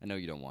 I know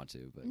you don't want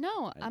to, but...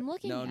 No, I'm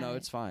looking at it. No,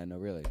 it's fine. No,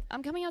 really.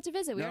 I'm coming out to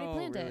visit. We already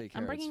planned really, it.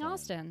 Cara, I'm bringing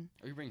Austin.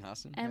 Are you bringing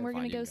Austin? And we're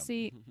going to go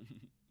see...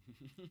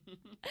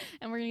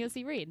 and we're going to go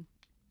see Reed.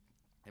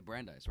 At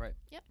Brandeis, right?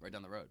 Yep. Right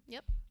down the road.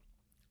 Yep.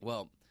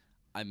 Well,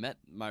 I met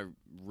my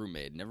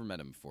roommate. Never met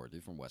him before.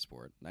 Dude from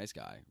Westport. Nice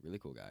guy. Really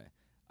cool guy.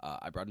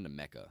 I brought him to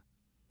Mecca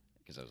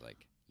because I was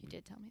like... You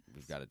did tell me this.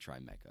 We've got to try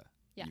Mecca.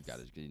 Yes. You've got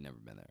to, because you've never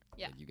been there.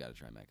 Yeah. Like, you got to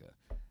try Mecca.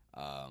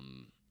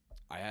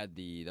 I had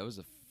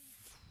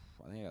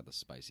I think I got the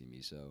spicy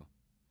miso.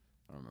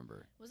 I don't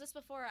remember. Was this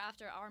before or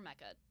after our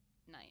Mecca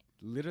night?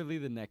 Literally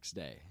the next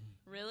day.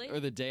 Really? Or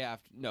the day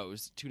after. No, it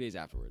was 2 days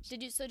afterwards.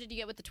 Did you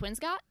get what the twins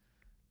got?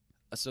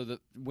 So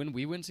when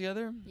we went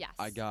together, yes,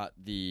 I got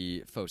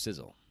the faux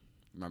sizzle.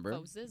 Remember?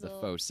 Faux sizzle. The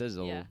faux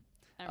sizzle. Yeah.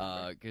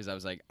 Because I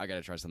was like, I got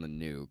to try something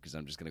new because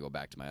I'm just going to go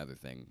back to my other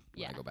thing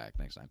when I go back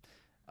next time.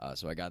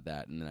 So I got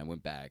that, and then I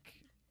went back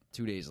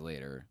 2 days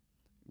later,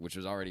 which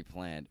was already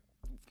planned.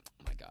 Oh,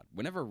 my God.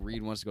 Whenever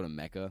Reed wants to go to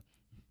Mecca,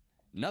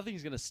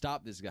 nothing's gonna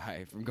stop this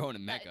guy from going to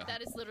Mecca.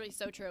 That is literally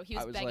so true. He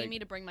was was begging like- me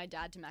to bring my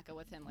dad to Mecca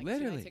with him like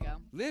Literally. 2 nights ago.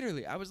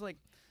 Literally, I was like,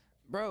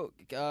 bro,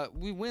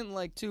 we went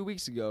like 2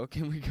 weeks ago.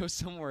 Can we go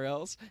somewhere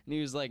else? And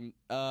he was like, you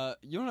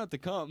don't have to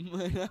come.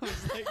 And I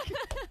was like,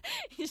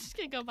 He's just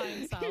gonna go by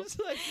himself. he was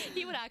like,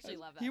 He would actually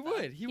love that. he though.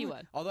 would. He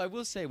would. Although I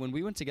will say, when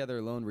we went together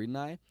alone, Reed and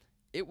I,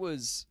 it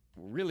was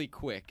really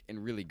quick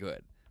and really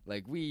good.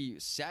 Like, we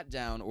sat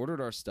down, ordered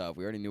our stuff.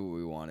 We already knew what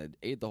we wanted,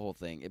 ate the whole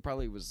thing. It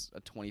probably was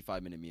a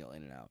 25-minute meal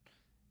in and out.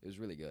 It was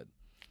really good.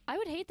 I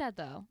would hate that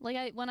though.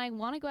 Like when I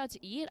want to go out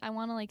to eat, I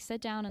want to like sit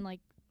down and like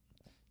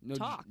No,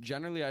 talk.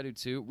 Generally, I do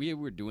too. We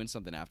were doing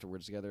something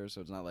afterwards together,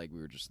 so it's not like we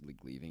were just like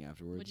leaving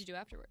afterwards. What'd you do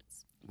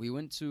afterwards? We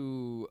went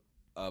to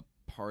a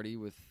party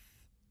with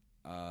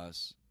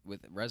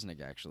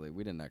Resnick, actually.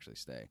 We didn't actually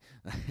stay.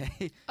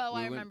 Oh,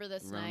 I remember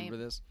this night. Remember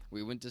this?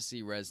 We went to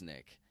see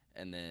Resnick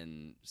and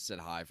then said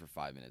hi for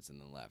 5 minutes and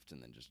then left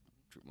and then just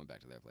went back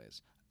to their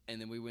place. And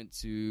then we went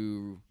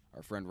to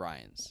our friend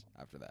Ryan's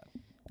after that.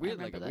 We had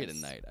a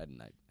night. I had a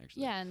night,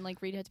 actually. Yeah, and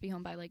like Reed had to be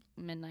home by like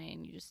midnight,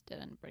 and you just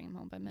didn't bring him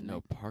home by midnight.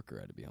 No, Parker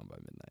had to be home by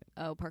midnight.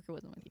 Oh, Parker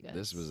wasn't with you guys.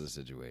 This was a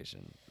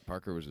situation.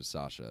 Parker was with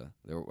Sasha.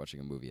 They were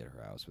watching a movie at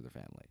her house with her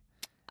family.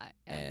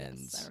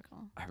 Yes, I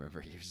recall. I remember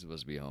he was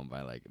supposed to be home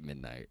by like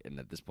midnight, and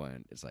at this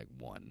point it's like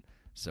 1.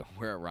 So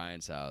we're at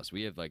Ryan's house.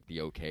 We have like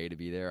the okay to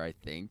be there, I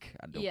think.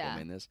 I don't Yeah.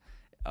 come in this.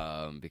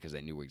 Because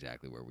they knew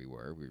exactly where we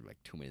were. We were like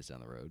 2 minutes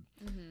down the road.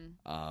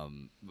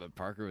 Mm-hmm. But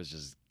Parker was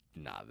just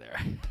not there.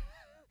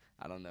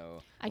 I don't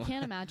know. I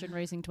can't imagine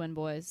raising twin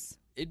boys.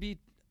 It'd be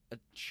a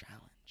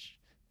challenge.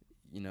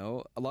 You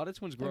know, a lot of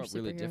twins grow They're up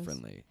really superheroes.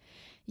 differently.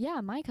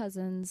 Yeah, my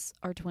cousins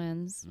are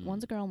twins.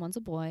 One's a girl and one's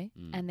a boy,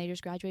 and they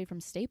just graduated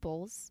from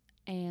Staples,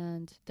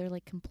 and they're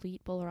like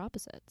complete polar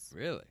opposites.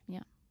 Really?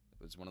 Yeah.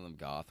 Was one of them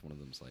goth? One of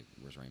them's like,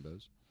 wears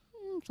rainbows?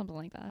 Something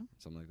like that.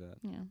 Something like that?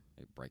 Yeah.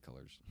 Like bright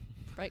colors.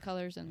 Bright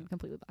colors and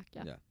completely black.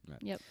 Yeah. Yeah.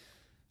 Right. Yep.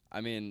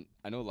 I mean,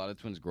 I know a lot of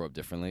twins grow up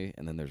differently,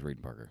 and then there's Reed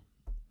and Parker.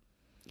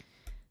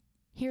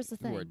 Here's the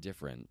thing. Who are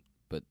different,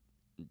 but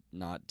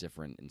not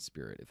different in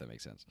spirit, if that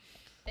makes sense.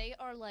 They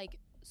are like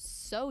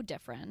so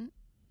different,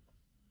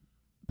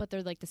 but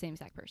they're like the same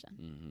exact person.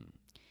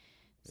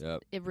 Mm-hmm.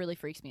 Yep. It really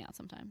freaks me out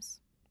sometimes.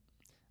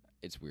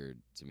 It's weird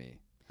to me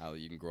how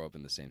you can grow up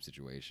in the same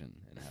situation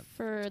and have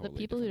For the totally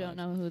people who don't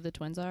different know who the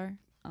twins are,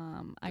 I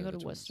They're go the to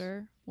twins.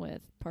 Worcester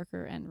with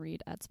Parker and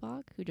Reed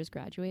Etzbach, who just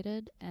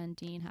graduated, and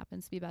Dean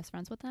happens to be best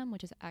friends with them,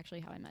 which is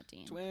actually how I met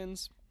Dean. lives.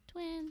 Twins.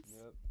 Twins.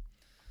 Yep.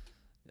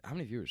 How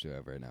many viewers do I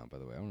have right now, by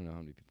the way? I want to know how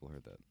many people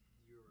heard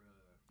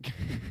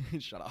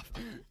that. Shut off.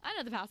 I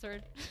know the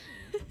password.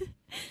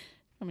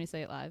 I'm going to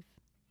say it live.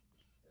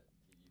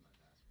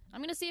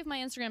 I'm going to see if my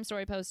Instagram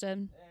story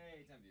posted.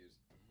 Hey, 10 views.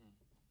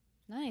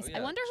 Nice. Oh, yeah,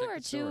 I wonder who check our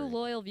the 2 story.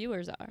 loyal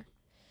viewers are.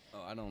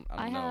 Oh, I don't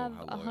I know have how loyal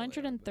they are, but-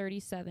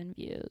 137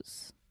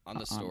 views. On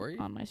the story?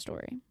 On my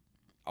story.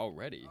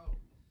 Already? Oh,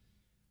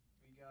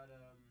 we got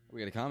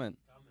We got a comment.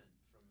 comment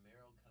from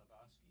Meryl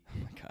Kanaboski. Oh,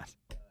 my God.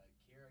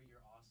 Kara,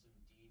 you're awesome.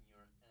 Dean,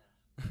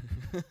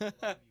 you're love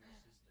your sister.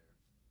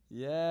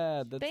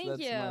 Yeah, Thank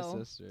that's you. my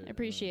sister. I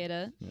appreciate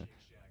it. Yeah. Shake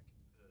Shack,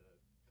 the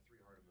 3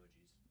 heart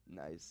emojis.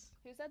 Nice.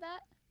 Who said that?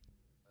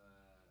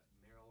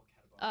 Meryl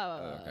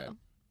Kanaboski. Oh. Okay.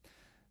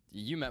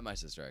 You met my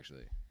sister,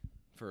 actually,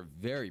 for a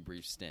very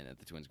brief stint at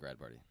the twins' grad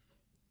party.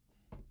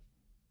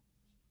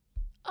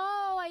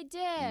 Oh, I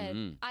did.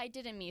 Mhm. I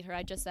didn't meet her.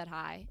 I just said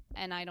hi,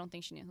 and I don't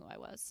think she knew who I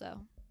was.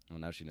 So, Well,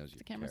 now she knows you.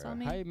 The camera's Kara. on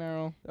me. Hi,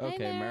 Meryl. Hey,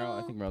 Okay, Meryl.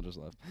 I Meryl. think Meryl just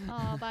left.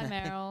 oh, bye,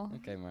 Meryl.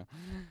 Okay, Meryl.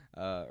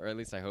 Or at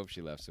least I hope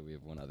she left, so we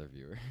have one other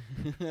viewer.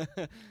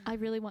 I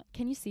really want.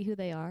 Can you see who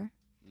they are?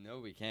 No,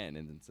 we can't,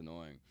 and it's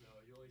annoying. No,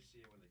 you only see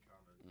it when they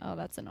comment. Oh,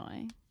 that's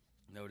annoying.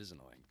 No, it is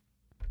annoying.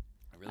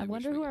 I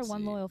wonder who our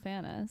one loyal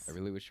fan is. I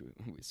really wish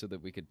so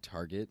that we could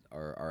target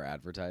our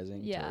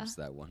advertising Yeah. towards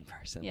that one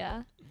person.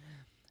 Yeah.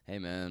 Hey,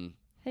 man.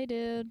 Hey,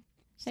 dude.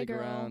 Stick girl.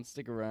 around.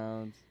 Stick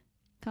around.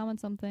 Comment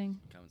something.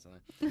 Comment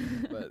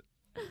something.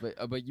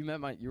 but you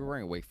met you were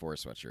wearing a Wake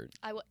Forest sweatshirt.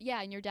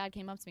 Yeah, and your dad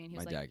came up to me and he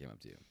My was like, dad came up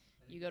to you.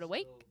 "You go to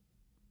Wake?"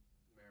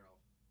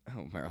 Meryl.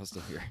 Oh, Meryl's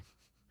still here.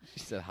 She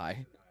said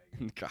hi.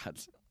 God.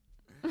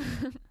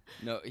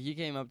 No, he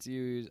came up to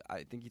you.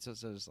 I think he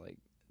just was like,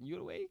 "You go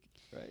to Wake?"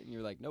 Right? And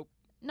you're like, "Nope,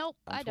 Nope,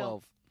 I'm I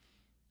 12. don't.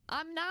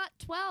 I'm not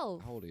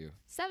 12. How old are you?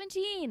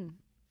 17.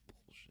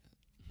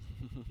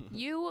 Bullshit.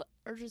 You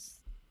are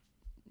just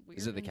weird.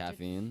 Is it the and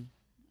caffeine?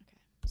 Okay.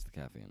 It's the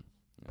caffeine.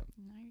 Now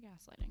you're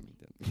gaslighting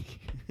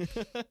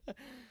me.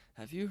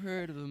 Have you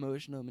heard of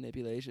emotional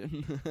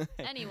manipulation?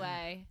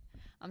 Anyway,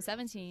 I'm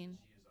 17.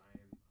 I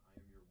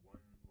am your one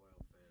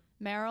loyal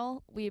fan.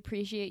 Meryl, we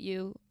appreciate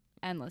you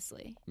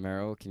endlessly.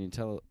 Meryl, can you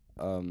tell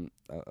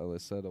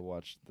Alyssa to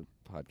watch the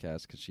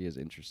podcast because she has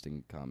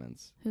interesting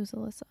comments? Who's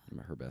Alyssa?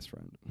 Her best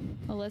friend.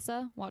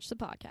 Alyssa, watch the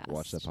podcast.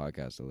 Watch the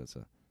podcast,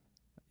 Alyssa.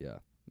 Yeah.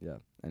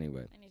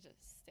 Anyway. I need to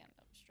stand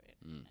up straight.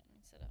 Mm. I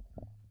need to sit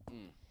up.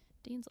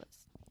 Dean's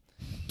List.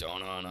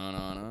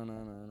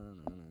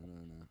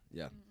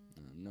 Yeah.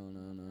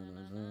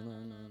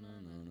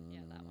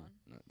 Yeah, that one.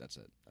 No, that's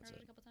it. Heard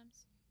it a couple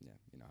times. Yeah,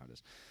 you know how it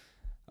is.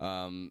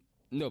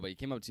 No, but he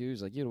came up to you.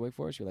 He's like, "You go to Wake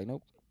Forest?" You're like,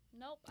 "Nope,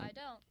 Nope, I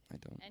don't. I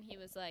don't." And he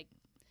was like,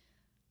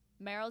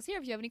 Meryl's here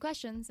if you have any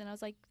questions. And I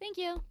was like, thank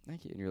you.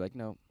 Thank you. And you're like,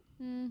 "No,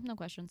 No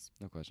questions.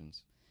 no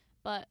questions."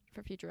 But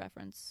for future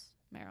reference,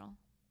 Meryl,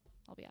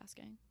 I'll be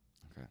asking.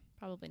 Okay.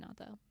 Probably not,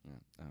 though. Yeah.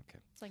 Okay.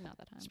 It's like not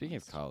that time. Speaking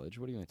of college,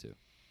 what are you into?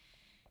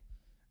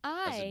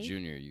 As a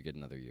junior, you get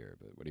another year,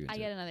 but what are you into? I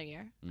get another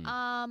year.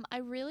 I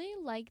really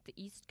like the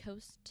East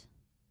Coast,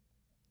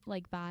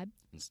 like, vibe.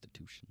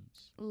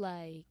 Institutions.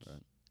 Like,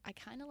 Right. I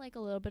kind of like a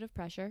little bit of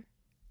pressure.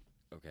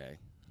 Okay.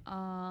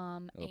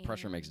 Well,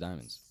 pressure makes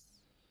diamonds.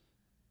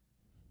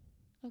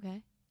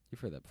 Okay. You've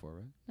heard that before,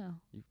 right? No.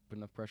 You put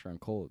enough pressure on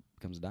coal, it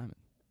becomes a diamond.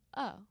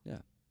 Oh. Yeah.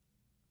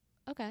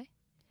 Okay.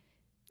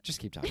 Just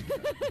keep talking.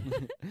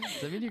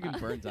 Does that mean you can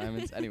burn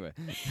diamonds? Anyway.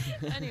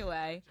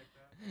 Anyway.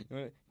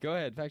 Go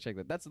ahead, fact check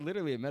that. That's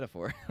literally a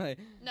metaphor.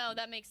 No,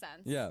 that makes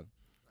sense. Yeah.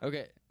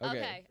 Okay. All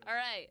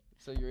right.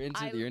 So you're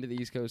into the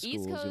East Coast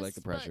schools. You like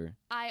the pressure.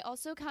 I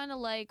also kind of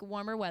like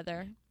warmer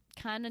weather.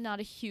 Kind of not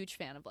a huge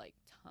fan of like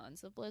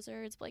tons of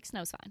blizzards, but like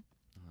snow's fine.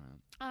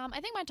 All right.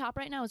 I think my top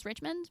right now is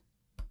Richmond.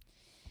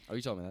 Oh,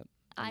 you told me that.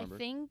 I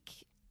think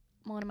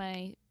one of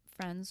my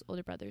friends'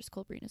 older brothers,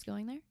 Cole Breen, is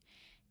going there.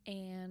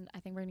 And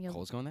I think we're going to go.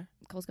 Cole's going there?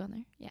 Cole's going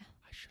there, yeah.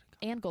 I should have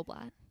gone. And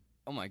Goldblatt.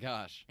 Oh, my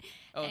gosh.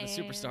 Oh, the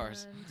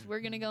superstars. And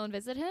we're going to go and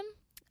visit him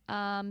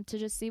to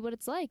just see what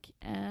it's like.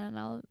 And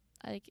I'll,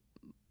 like,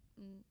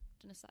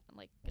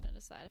 gonna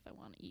decide if I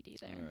want to ED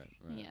there.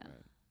 Right.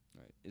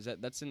 Is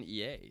that's an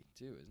EA,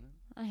 too, isn't it?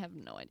 I have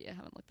no idea. I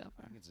haven't looked that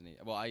far. I think it's an EA.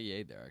 Well, I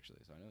EA'd there, actually,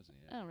 so I know it's an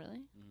EA. Oh, really?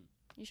 Mm-hmm.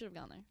 You should have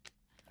gone there.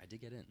 I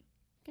did get in.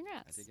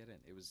 Congrats. I did get in.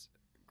 It was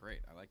great.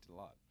 I liked it a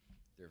lot.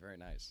 They're very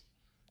nice.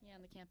 Yeah,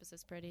 and the campus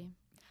is pretty.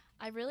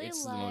 I really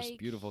it's like... the most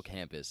beautiful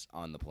campus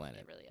on the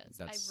planet. It really is.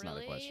 That's I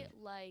really not a question.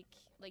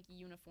 like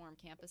uniform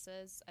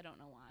campuses. I don't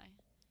know why.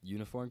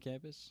 Uniform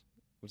campus?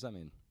 What does that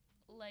mean?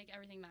 Like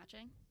everything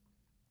matching.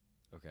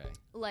 Okay.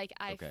 Like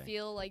I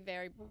feel like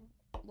very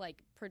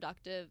like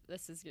productive.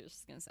 This is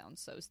just gonna sound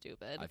so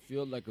stupid. I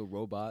feel like a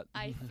robot.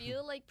 I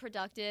feel like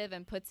productive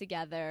and put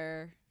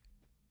together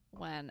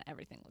when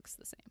everything looks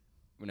the same.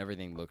 When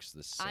everything looks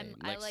the same,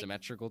 like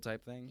symmetrical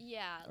type thing.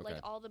 Yeah, okay. like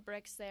all the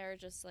bricks there are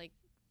just like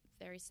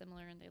very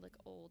similar, and they look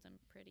old and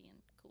pretty and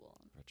cool.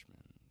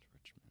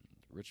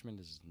 Richmond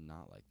is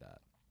not like that.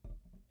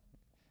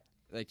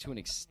 Like to an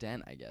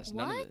extent, I guess.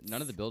 What?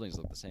 None of the buildings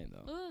look the same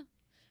though.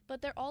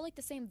 But they're all like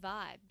the same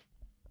vibe.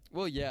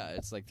 Well, yeah,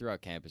 it's like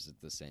throughout campus,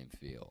 it's the same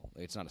feel.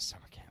 Like, it's not a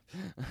summer camp.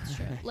 It's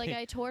true. Like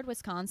I toured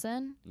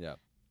Wisconsin. Yeah.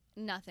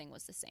 Nothing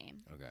was the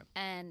same. Okay.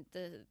 And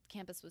the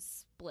campus was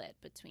split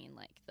between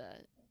like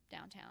the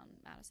downtown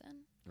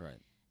Madison. Right.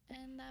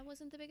 And I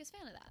wasn't the biggest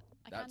fan of that.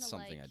 That's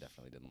something I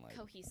definitely didn't like.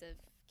 Cohesive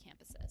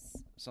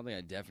campuses. Something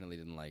I definitely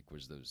didn't like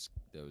was those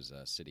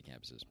city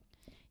campuses.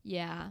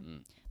 Yeah.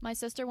 My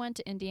sister went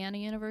to Indiana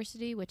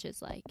University, which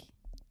is like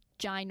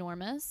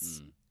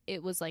ginormous.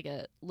 It was like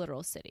a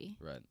literal city.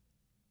 Right.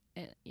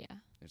 Yeah.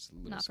 It's a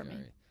little Not scary. for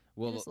me.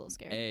 Well, it is a little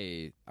scary.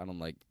 A,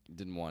 I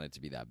didn't want it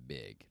to be that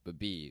big. But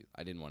B,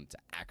 I didn't want it to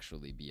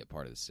actually be a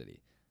part of the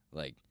city.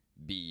 Like,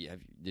 B,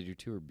 did you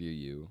tour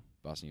BU,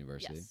 Boston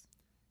University? Yes.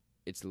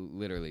 It's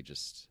literally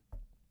just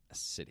a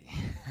city.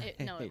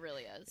 No, it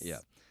really is. Yeah.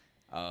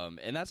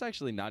 And that's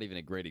actually not even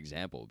a great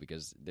example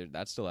because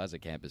that still has a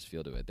campus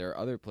feel to it. There are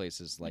other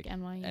places like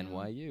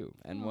NYU.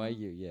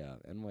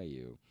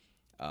 NYU.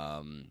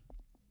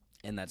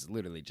 And that's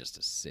literally just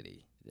a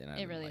city.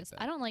 It really is.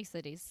 I don't like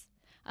cities.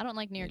 I don't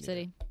like New York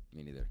City.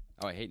 Me neither.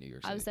 Oh, I hate New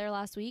York City. I was there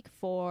last week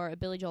for a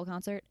Billy Joel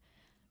concert.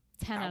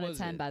 10 out of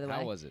 10, by the way.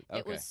 How was it? Okay.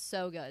 It was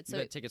so good. You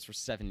got tickets for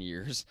 7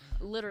 years.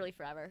 Literally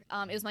forever.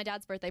 It was my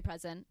dad's birthday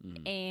present,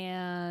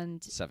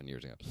 and 7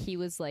 years ago. He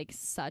was like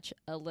such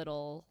a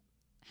little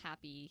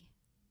happy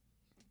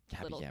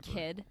little camper.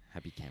 kid.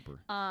 Happy camper.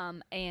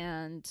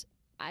 And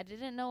I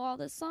didn't know all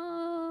the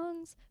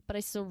songs, but I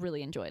still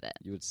really enjoyed it.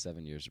 You had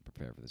 7 years to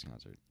prepare for this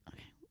concert.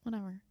 Okay,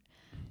 whatever.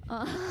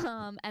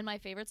 And my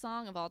favorite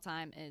song of all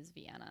time is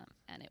Vienna,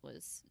 and it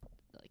was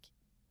like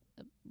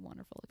a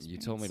wonderful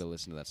experience. You told me to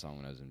listen to that song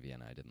when I was in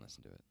Vienna. I didn't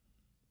listen to it.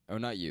 Oh,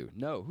 not you.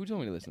 No, who told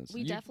me to listen to it?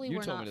 We definitely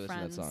were told not me to listen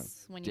friends to that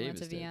song. when you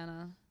Davis went to did.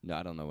 Vienna. No,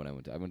 I don't know when I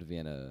went to. I went to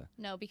Vienna.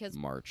 No, because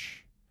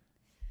March.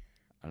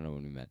 I don't know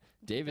when we met.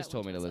 Davis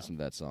told me to listen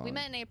to that song. We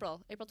met in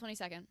April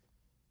 22nd.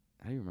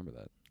 How do you remember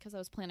that? Because I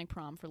was planning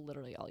prom for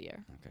literally all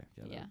year. Okay,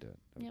 yeah, that would do it.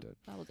 That would do it.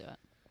 That will do it.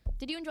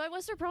 Did you enjoy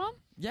Worcester prom?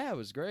 Yeah, it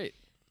was great.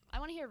 I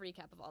want to hear a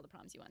recap of all the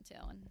proms you went to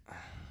and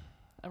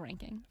a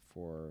ranking.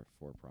 For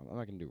prom. I'm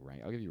not going to do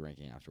rank. I'll give you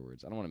ranking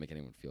afterwards. I don't want to make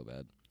anyone feel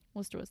bad.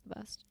 Worcester was the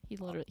best.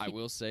 I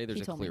will say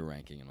there's a clear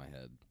ranking in my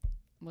head.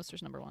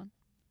 Worcester's number one.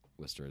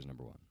 Worcester is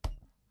number one.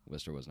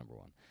 Worcester was number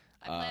one.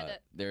 I planned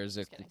it. There's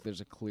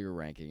a clear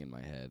ranking in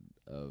my head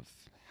of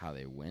how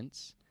they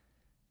went.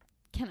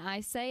 Can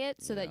I say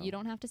it so that you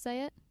don't have to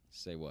say it?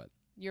 Say what?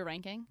 Your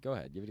ranking? Go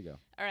ahead. Give it a go.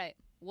 All right.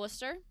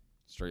 Worcester.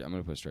 Straight. I'm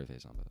going to put a straight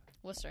face on, by the way.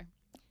 Worcester.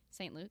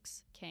 St.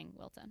 Luke's. King.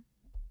 Wilton.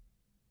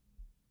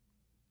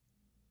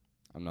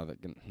 I'm not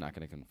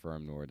going to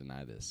confirm nor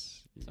deny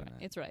this.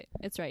 It's right.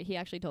 It's right. He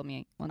actually told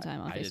me one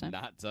time on FaceTime. I did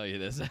not tell you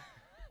this.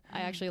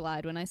 I actually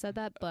lied when I said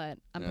that, but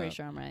I'm pretty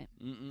sure I'm right.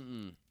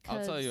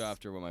 I'll tell you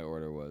after what my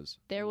order was.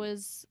 There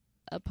was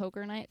a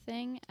poker night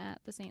thing at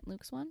the St.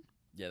 Luke's one.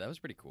 Yeah, that was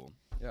pretty cool.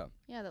 Yeah.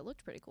 Yeah, that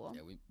looked pretty cool.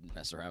 Yeah, we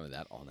messed around with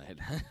that all night.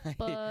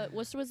 But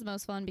Worcester was the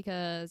most fun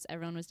because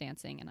everyone was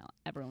dancing and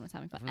everyone was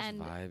having fun.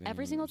 Everyone's and vibing,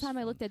 every single time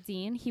I looked at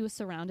Dean, he was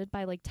surrounded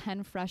by like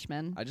 10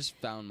 freshmen. I just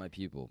found my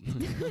people.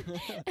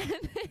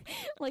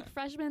 Like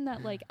freshmen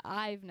that like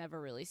I've never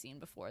really seen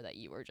before that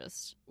you were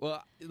just...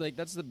 Well, like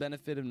that's the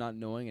benefit of not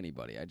knowing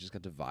anybody. I just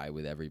got to vibe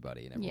with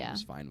everybody and everyone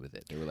was fine with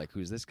it. They were like,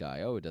 who's this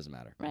guy? Oh, it doesn't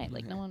matter. Right,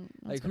 like no one...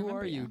 Like, who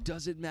are you?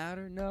 Does it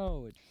matter?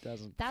 No, it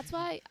doesn't. That's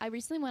why I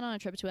recently went on a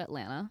trip to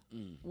Atlanta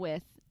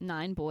with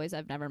 9 boys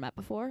I've never met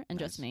before and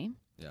just me.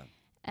 Yeah.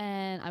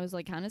 And I was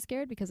like kind of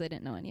scared because I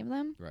didn't know any of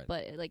them. Right.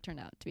 But it like turned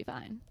out to be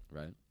fine.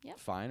 Right. Yep.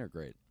 Fine or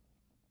great?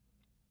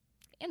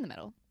 In the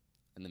middle.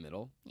 In the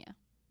middle? Yeah.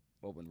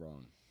 What went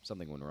wrong?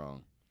 Something went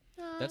wrong.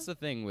 That's the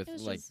thing with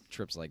like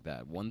trips like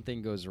that. One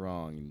thing goes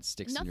wrong and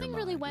sticks in your mind. Nothing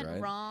really went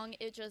right? wrong.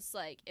 It just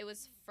like it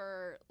was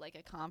for like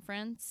a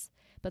conference,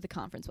 but the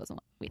conference wasn't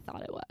what we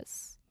thought it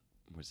was.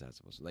 What's that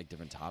supposed to be? Like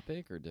different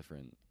topic or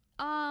different?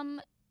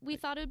 We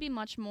thought it would be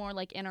much more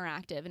like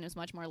interactive and it was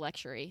much more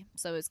lecture-y,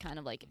 so it was kind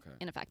of like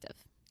ineffective.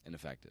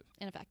 Ineffective.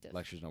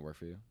 Lectures don't work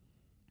for you?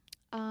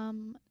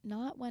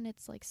 Not when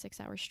it's like 6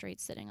 hours straight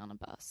sitting on a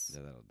bus.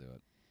 Yeah, that'll do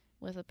it.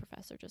 With a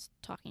professor just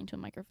talking to a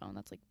microphone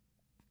that's like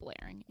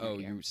blaring. Oh,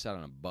 you sat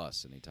on a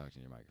bus and he talked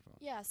in your microphone.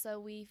 Yeah, so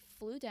we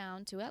flew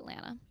down to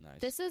Atlanta. Nice.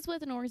 This is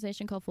with an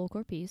organization called Full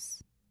Court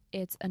Peace.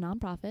 It's a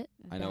nonprofit.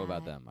 I know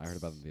about them. I heard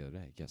about them the other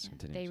day. Yes,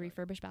 continue. They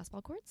refurbish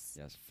basketball courts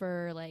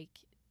for like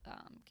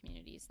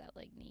communities that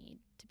like need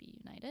to be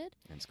united.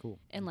 That's cool.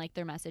 And like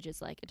their message is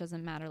like it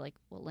doesn't matter like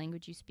what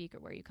language you speak or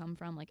where you come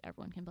from, like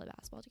everyone can play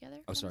basketball together.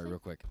 Oh, sorry, real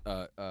quick.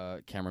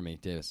 Cameraman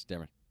Davis,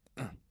 damn it.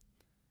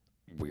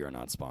 We are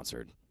not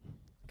sponsored.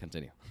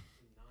 Continue.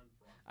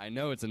 I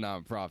know it's a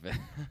non-profit.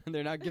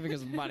 They're not giving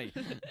us money.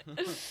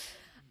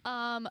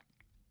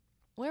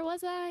 Where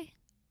was I?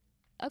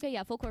 Okay,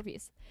 yeah, Full Court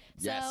Peace.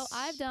 Yes. So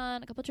I've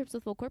done a couple trips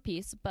with Full Court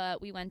Peace,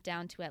 but we went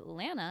down to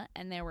Atlanta,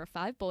 and there were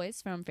 5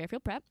 boys from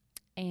Fairfield Prep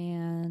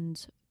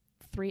and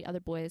 3 other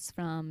boys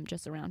from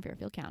just around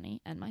Fairfield County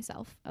and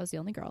myself. I was the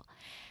only girl.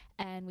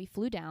 And we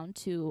flew down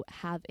to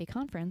have a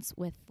conference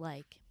with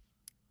like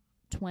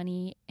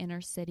 20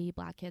 inner city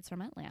black kids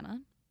from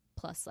Atlanta,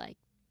 plus like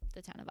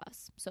the 10 of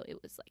us. So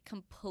it was like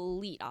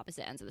complete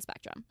opposite ends of the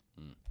spectrum.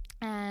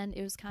 And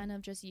it was kind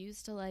of just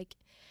used to like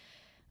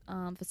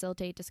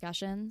facilitate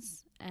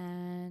discussions,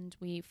 and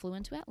we flew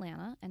into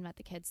Atlanta and met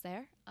the kids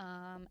there,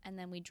 and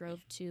then we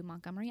drove to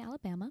Montgomery,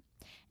 Alabama,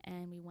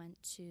 and we went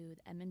to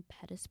the Edmund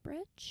Pettus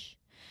Bridge,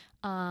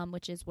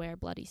 which is where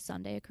Bloody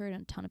Sunday occurred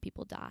and a ton of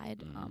people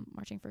died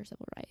marching for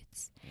civil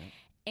rights.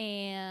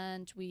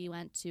 And we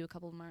went to a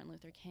couple of Martin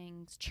Luther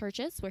King's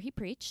churches where he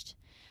preached,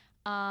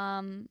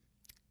 and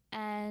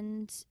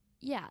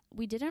yeah,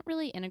 we didn't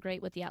really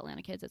integrate with the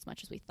Atlanta kids as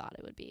much as we thought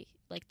it would be.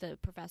 Like the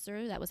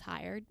professor that was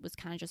hired was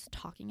kind of just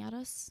talking at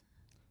us.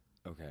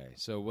 Okay,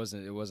 so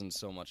it wasn't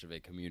so much of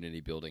a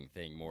community building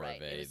thing, more of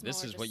a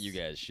this is what you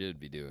guys should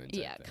be doing.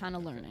 Yeah, kind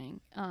of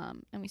learning.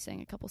 And we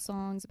sang a couple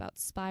songs about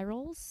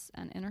spirals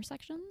and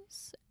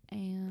intersections.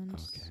 And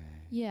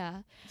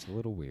yeah, it's a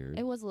little weird.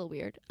 It was a little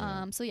weird.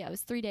 Yeah. So yeah, it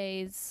was 3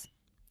 days.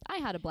 I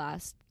had a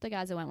blast. The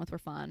guys I went with were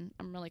fun.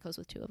 I'm really close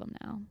with 2 of them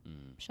now.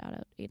 Shout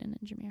out Aiden and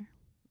Jameer.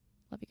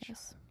 Love you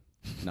guys.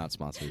 Not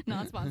sponsored.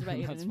 Not sponsored by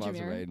Aiden and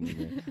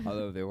Jameer.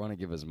 Although if they want to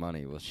give us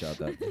money, we'll shout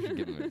out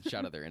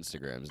their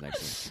Instagrams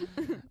next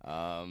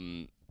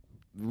week.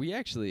 We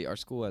actually, our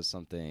school has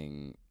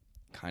something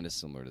kind of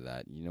similar to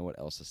that. You know what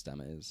El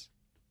Sistema is?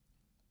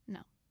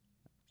 No.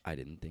 I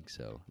didn't think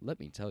so. Let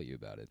me tell you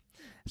about it.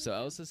 So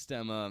El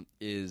Sistema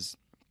is...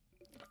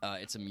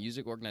 it's a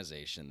music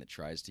organization that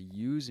tries to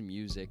use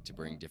music to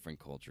bring different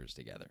cultures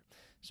together.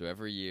 So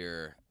every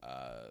year...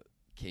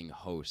 King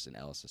hosts an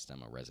El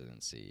Sistema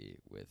residency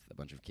with a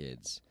bunch of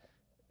kids.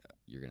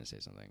 You're going to say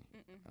something?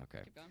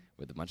 Okay.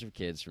 With a bunch of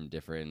kids from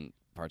different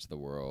parts of the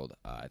world.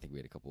 I think we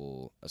had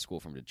a school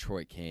from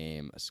Detroit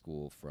came, a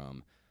school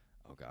from,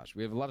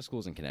 we have a lot of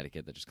schools in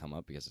Connecticut that just come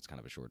up because it's kind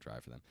of a short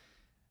drive for them.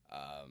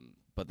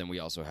 But then we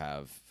also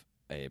have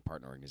a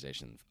partner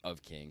organization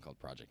of King called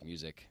Project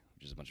Music,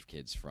 which is a bunch of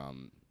kids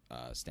from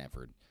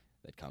Stanford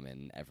that come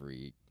in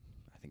every,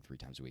 I think 3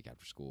 times a week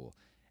after school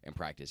and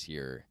practice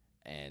here.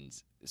 And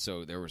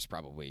so there was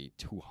probably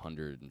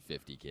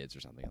 250 kids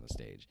or something on the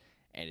stage.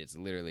 And it's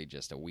literally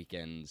just a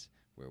weekend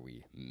where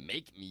we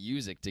make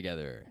music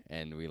together.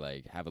 And we,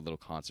 like, have a little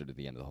concert at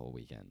the end of the whole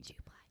weekend. Do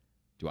you play?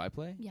 Do I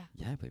play? Yeah.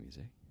 Yeah, I play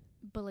music.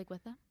 But, like,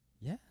 with them?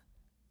 Yeah.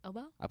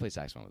 Oboe? I play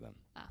saxophone with them.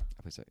 Oh.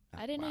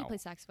 I didn't know you played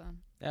saxophone.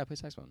 Yeah, I play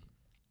saxophone.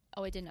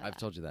 Oh, I didn't know I've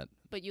told you that.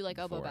 But you like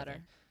oboe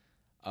better?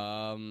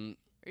 Or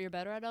you're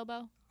better at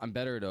oboe? I'm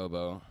better at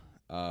oboe.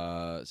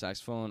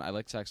 Saxophone, I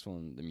like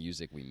saxophone, the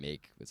music we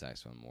make with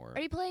saxophone more.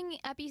 Are you playing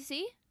at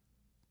BC?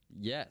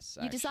 Yes.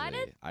 You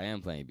decided? I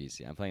am playing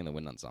BC. I'm playing the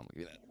wind ensemble.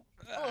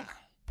 Oh,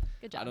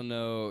 good job. I don't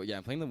know. Yeah,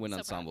 I'm playing the wind So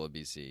ensemble at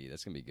BC.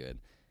 That's gonna be good.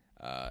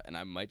 And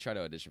I might try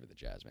to audition for the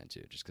jazz band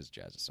too, just because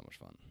jazz is so much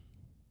fun.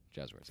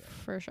 Jazz works out.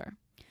 For sure.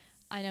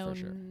 I know For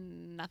sure.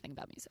 nothing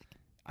about music.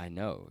 I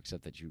know,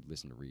 except that you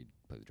listen to Reed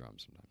play the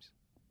drums sometimes.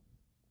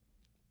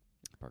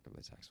 Parker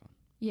plays saxophone.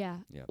 Yeah.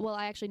 Yeah. Well,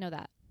 I actually know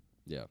that.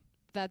 Yeah.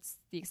 That's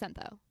the extent,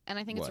 though. And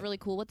I think it's What? really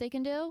cool what they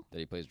can do. That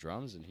he plays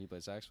drums and he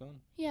plays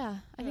saxophone? Yeah.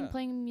 I Yeah. think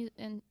playing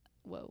an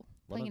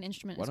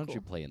instrument Why is don't cool.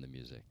 you play in the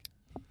music?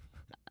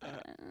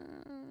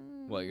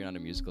 Well, you're not a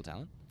musical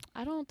talent?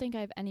 I don't think I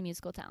have any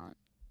musical talent.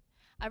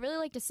 I really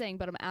like to sing,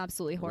 but I'm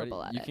absolutely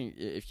horrible at it.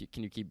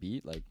 Can you keep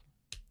beat? Like,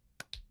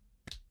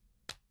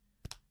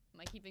 Am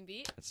I keeping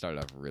beat? it started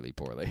off really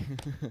poorly.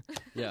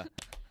 Yeah.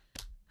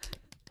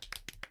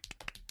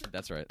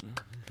 That's right.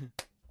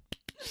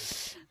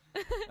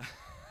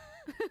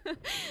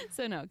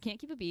 So no, can't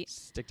keep a beat.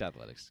 Stick to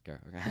athletics. Go.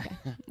 Okay.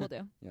 Okay, we'll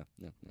do. Yeah.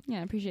 Yeah,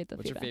 I appreciate the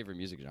What's feedback. your favorite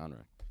music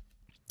genre?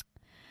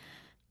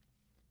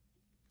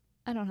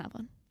 I don't have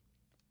one.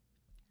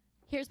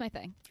 Here's my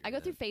thing. I go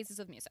through phases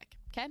of music,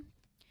 okay?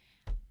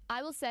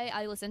 I will say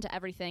I listen to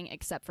everything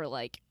except for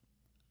like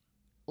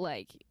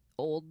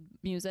old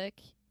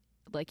music,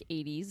 like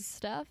 80s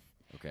stuff,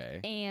 Okay.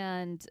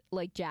 and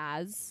like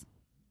jazz,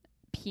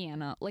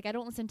 piano. Like I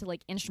don't listen to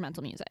like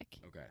instrumental music.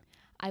 Okay.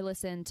 I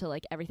listen to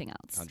like everything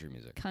else. Country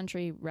music.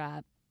 Country,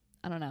 rap,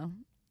 I don't know,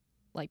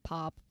 like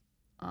pop.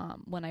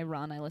 When I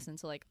run, I listen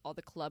to like all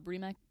the club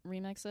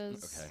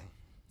remixes. Okay.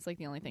 It's like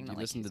the only thing Do that you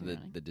like listen to keeps me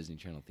running. the Disney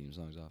Channel theme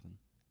songs often?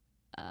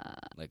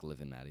 Like Liv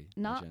and Maddie?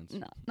 by Not chance?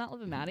 not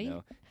Liv and Maddie.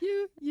 No.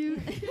 You.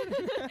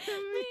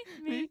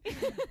 me.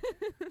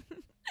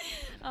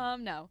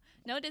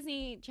 No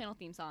Disney Channel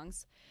theme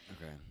songs.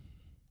 Okay.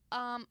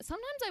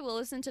 Sometimes I will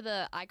listen to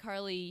the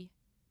iCarly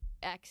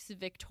X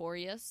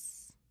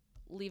Victorious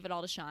Leave It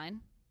All to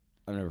Shine.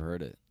 I've never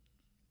heard it.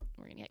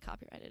 We're gonna get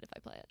copyrighted if I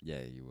play it.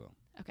 Yeah, you will.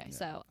 Okay, Yeah.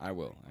 so I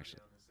will,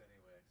 actually.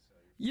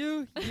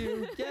 You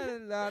get a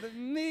lot of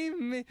me.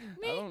 I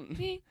don't.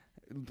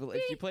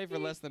 If you play for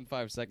less than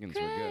 5 seconds,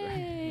 we're good.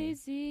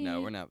 crazy.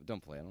 No, we're not.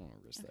 Don't play. I don't want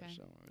to risk that Okay. shit.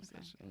 I don't want to risk that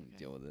Okay. shit. I don't Okay.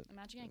 deal with it.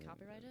 Imagine getting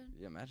copyrighted.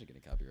 Yeah, imagine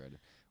getting copyrighted.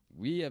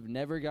 We have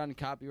never gotten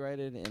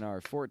copyrighted in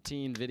our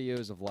 14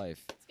 videos of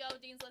life. Let's go,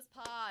 Dean's List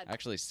Pod.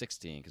 Actually,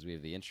 16 because we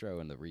have the intro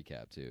and the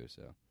recap too.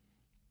 So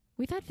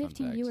We've had Fun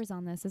 15 facts. viewers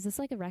on this. Is this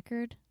like a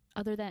record?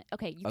 Other than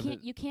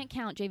you can't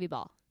count JV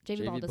Ball.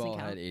 JV Ball doesn't count.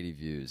 had 80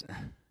 views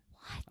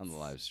What? on the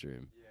live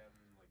stream.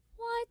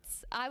 What?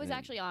 I was Man.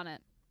 actually on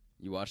it.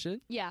 You watched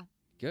it? Yeah.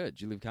 Good.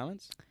 Did you leave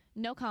comments?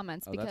 No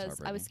comments Oh, that's because I was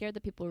heartbreaking. scared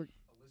that people were.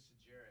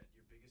 Alyssa Jarrett,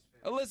 your biggest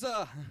fan.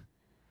 Alyssa.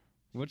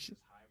 What's? Says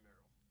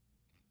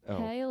hi, Meryl.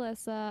 Oh. Hey,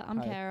 Alyssa. I'm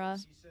Hi. Cara.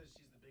 She says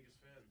she's the biggest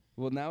fan.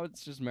 Well, now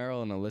it's just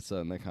Meryl and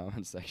Alyssa in the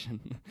comment section.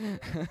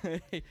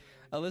 Hey,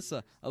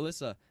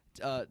 Alyssa,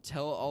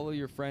 tell all of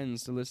your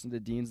friends to listen to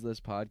Dean's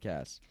List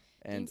podcast.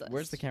 And Dean's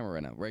where's the List. camera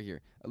right now? Right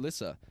here.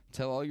 Alyssa,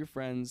 tell all your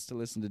friends to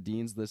listen to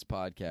Dean's List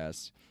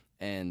podcast,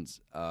 and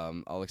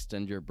I'll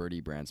extend your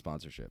Birdie brand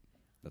sponsorship.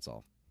 That's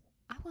all.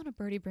 I want a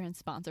Birdie brand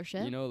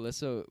sponsorship. You know,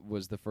 Alyssa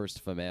was the first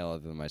female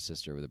other than my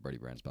sister with a Birdie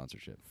brand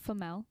sponsorship.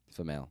 Female.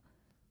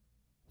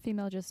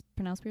 Female. Just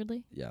pronounced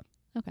weirdly? Yeah.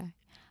 Okay.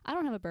 I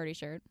don't have a Birdie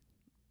shirt.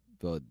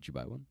 Well, did you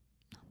buy one?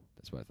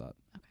 That's what I thought.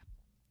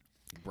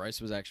 Okay. Bryce.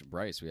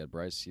 We had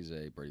Bryce. He's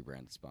a Birdie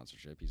brand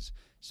sponsorship. He's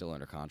still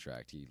under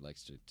contract. He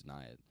likes to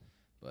deny it,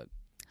 but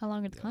How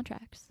long are the Yeah.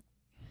 contracts?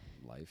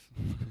 life.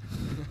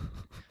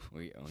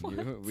 We own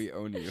you. We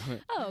own you.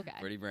 Oh, okay.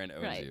 Birdie brand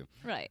owns Right. you.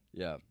 Right.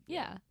 Yeah.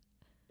 Yeah.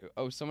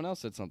 Oh, someone else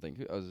said something.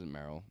 Who? Oh, is it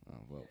Meryl? Oh,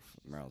 well,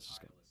 Meryl's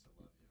just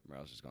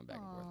going back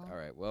and Aw, forth. All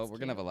right. Well, that's we're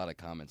gonna have cute. a lot of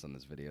comments on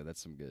this video.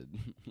 That's some good.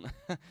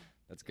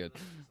 That's good.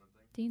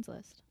 Dean's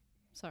List.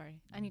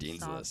 Sorry. I need to Dean's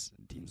stop. List.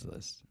 Dean's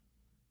List.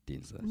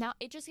 Dean's List. Now,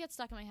 it just gets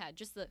stuck in my head.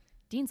 Just the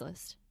Dean's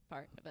List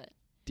part of it.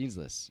 Dean's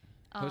List.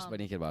 Hosted by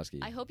Nick Kidbowski.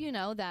 I hope you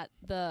know that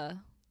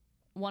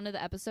one of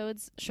the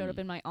episodes showed up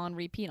in my on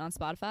repeat on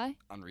Spotify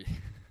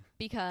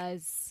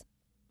because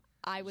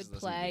I would Just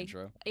listen to the play.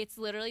 intro. It's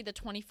literally the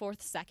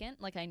 24th second,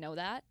 like I know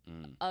that,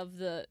 Mm. of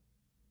the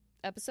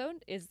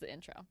episode is the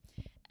intro.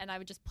 And I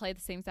would just play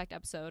the same exact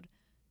episode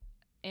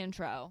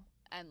intro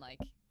and like,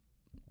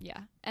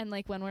 yeah. And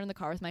like when we're in the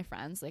car with my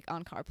friends, like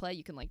on CarPlay,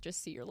 you can like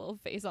just see your little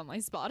face on my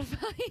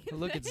Spotify.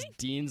 Look, it's thing.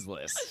 Dean's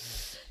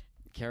List.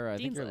 Cara, I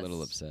think Dean's you're a little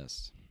List.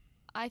 obsessed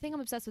I think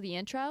I'm obsessed with the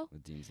intro.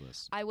 with Dean's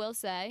List. I will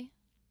say,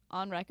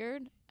 on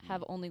record,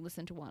 have only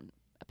listened to one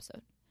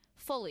episode.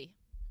 Fully.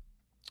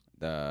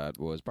 That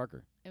was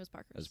Parker. It was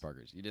Parker's. That was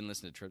Parker's. You didn't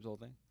listen to Trip's whole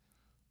thing?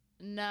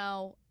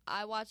 No,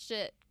 I watched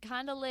it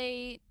kind of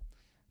late.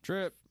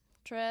 Trip,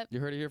 Trip. you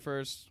heard it here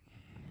first.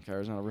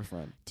 Cara's not a real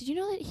friend. Did you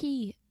know that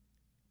he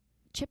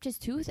chipped his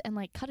tooth and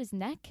like cut his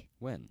neck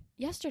When?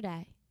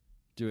 yesterday?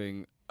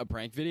 Doing a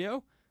prank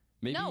video?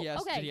 Maybe No, he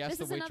asked, okay, did he ask this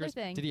the is another waitress?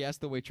 thing. Did he ask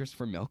the waitress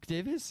for milk,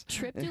 Davis?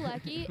 Trip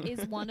Dulecki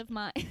is one of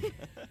my. Wait,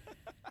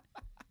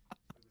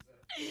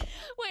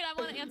 I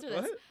want to answer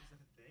this. What?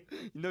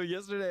 No,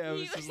 yesterday I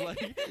was You- just like,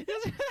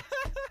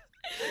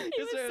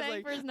 He was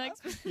saying for his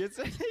next.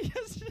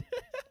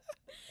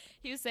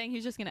 He was saying he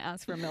was just going to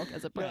ask for milk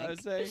as a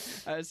prank. Yeah,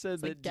 I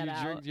said that, do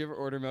you ever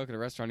order milk at a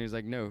restaurant? He was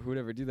like, no, who would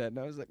ever do that? And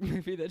I was like,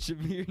 maybe that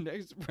should be your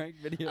next prank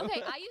video.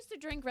 Okay, I used to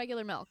drink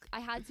regular milk. I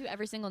had to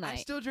every single night. I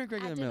still drink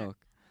regular milk.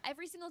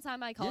 Every single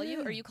time I call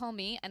you or you call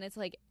me, and it's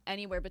like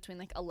anywhere between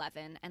like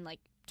 11 and like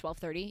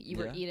 12:30, you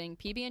were eating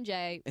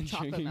PB&J and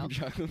chocolate milk.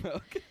 Chocolate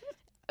milk.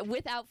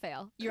 Without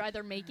fail. You're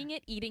either making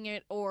it, eating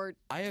it, or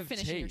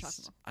finishing your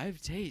chocolate milk. I have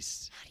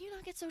taste. How do you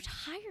not get so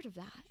tired of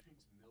that?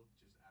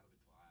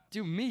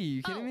 Do me?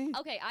 You kidding me?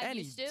 Okay, I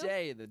used to. Any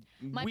day of the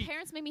My week.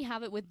 parents made me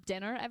have it with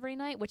dinner every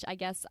night, which I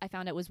guess I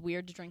found it was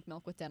weird to drink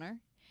milk with dinner.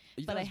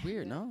 You thought it was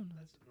weird? No.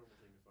 That's a normal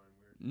thing to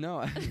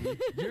find weird.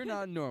 No, you're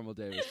not normal,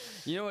 Davis.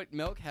 You know what?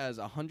 Milk has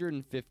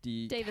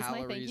 150 Davis,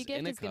 calories my thank you gift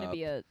in a is going to cup.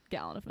 be a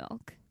gallon of milk.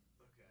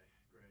 Okay,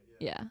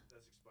 great. Yeah. That's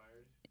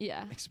expired.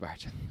 Yeah.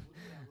 Expired.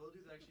 We'll do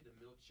actually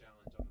the milk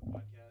challenge on the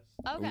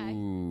podcast. Okay.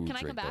 Ooh, Can I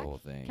come drink the back? whole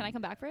thing. Can I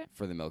come back for it?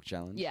 For the milk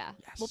challenge? Yeah.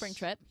 Yes. We'll bring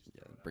Trip.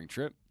 Yeah, bring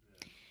Trip.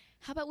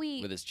 How about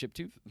we... With his chip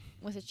tooth?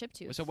 With his chip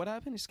tooth. So what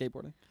happened? He's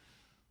skateboarding?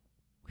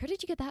 Where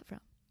did you get that from?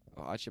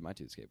 Oh, I chipped my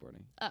tooth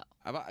skateboarding. Oh.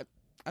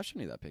 I've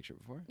shown you that picture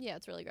before. Yeah,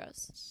 it's really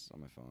gross. It's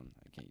on my phone.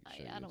 I can't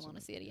show you. I don't want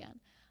to see it again.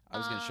 I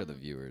was going to show the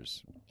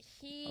viewers.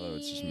 He Although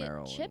it's just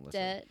Meryl and chipped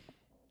Alyssa. it.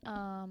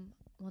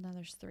 Well, now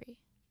there's 3.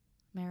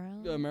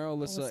 Meryl? Meryl,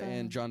 Alyssa,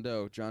 and John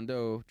Doe. John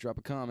Doe, drop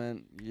a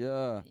comment.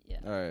 Yeah. Yeah.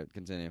 All right,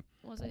 continue.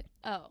 What was it?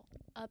 Oh,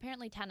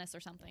 apparently tennis or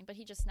something. But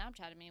he just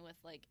Snapchatted me with,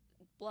 like,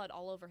 blood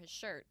all over his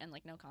shirt and,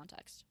 like, no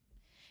context.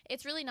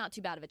 It's really not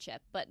too bad of a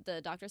chip, but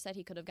the doctor said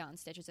he could have gotten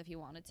stitches if he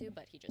wanted to,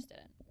 but he just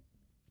didn't.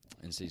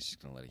 And so he's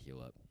just going to let it heal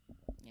up.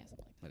 Yeah,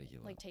 something like that. Let it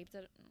heal Like up. taped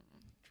it.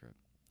 Trip.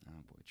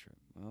 Oh, boy, Trip.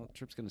 Well,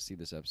 Trip's going to see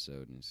this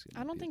episode. And he's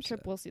gonna I don't be think upset.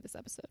 Trip will see this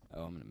episode.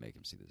 Oh, I'm going to make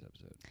him see this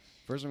episode.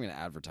 First, I'm going to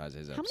advertise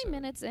his How episode. many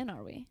minutes in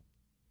are we?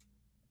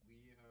 We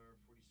are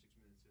 46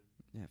 minutes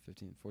in. Yeah,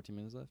 14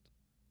 minutes left.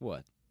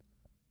 What?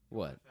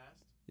 What? Fast?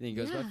 You think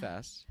it goes by Yeah.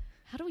 fast?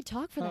 How do we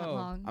talk for that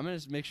long? I'm going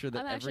to make sure that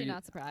I'm actually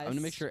not surprised. I'm going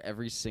to make sure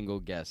every single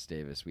guest,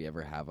 Davis, we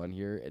ever have on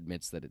here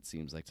admits that it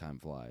seems like time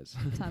flies.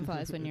 Time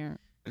flies when you're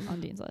on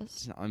Dean's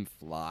List. Time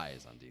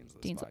flies on Dean's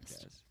List Dean's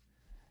podcast. List.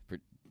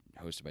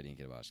 Hosted by Dean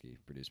Kidabowski,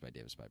 produced by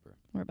Davis Piper.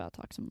 We're about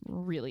to talk to some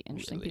really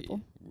interesting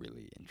people.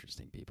 Really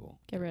interesting people.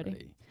 Get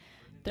ready.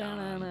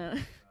 Da-na-na.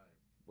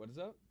 What is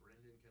up?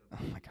 Oh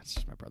my God, it's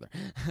just my brother.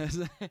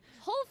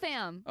 Whole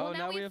fam. Well, oh,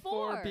 now we have have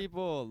 4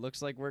 people.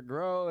 Looks like we're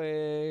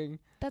growing.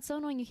 That's so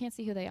annoying. You can't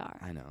see who they are.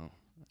 I know.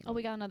 Oh,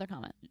 we got another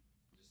comment.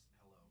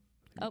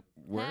 Oh,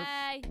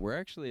 hey. We're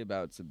actually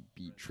about to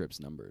beat Trip's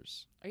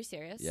numbers. Are you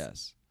serious?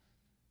 Yes.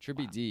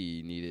 Trippy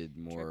D needed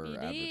more Trippy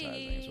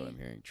advertising, is what I'm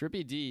D. hearing.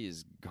 Trippy D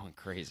is going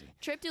crazy.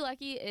 Trip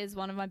Dulecki is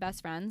one of my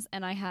best friends,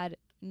 and I had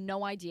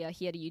no idea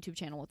he had a YouTube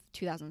channel with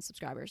 2,000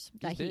 subscribers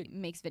that he big.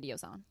 makes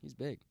videos on. He's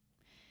big.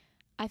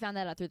 I found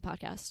that out through the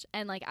podcast,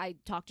 and like I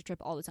talk to Trip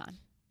all the time.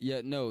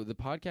 Yeah, no, the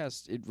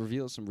podcast, it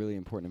reveals some really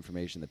important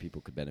information that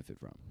people could benefit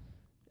from.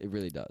 It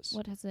really does.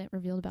 What has it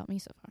revealed about me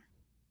so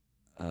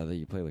far? That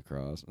you play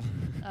lacrosse.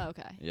 Oh,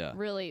 okay. Yeah.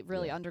 Really,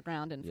 really Yeah.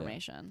 underground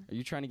information. Are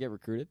you trying to get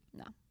recruited?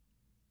 No.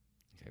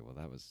 Okay, well,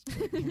 that was...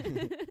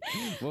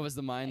 What was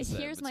the mindset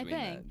Here's my between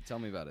thing. that? Tell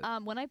me about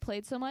it. When I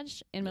played so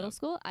much in middle Yeah.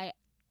 school, I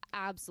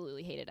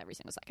absolutely hated every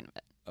single second of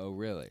it. Oh,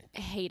 really? I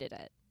hated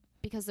it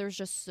because there was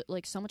just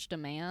like so much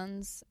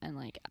demands, and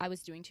like I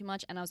was doing too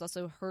much, and I was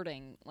also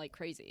hurting like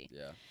crazy.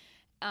 Yeah.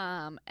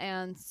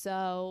 And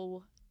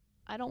so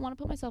I don't want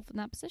to put myself in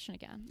that position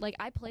again. Like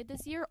I played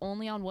this year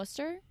only on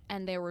Worcester,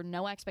 and there were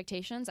no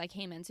expectations. I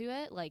came into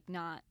it like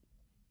not.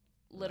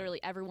 Literally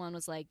everyone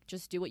was like,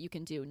 just do what you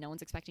can do. No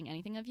one's expecting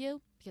anything of you,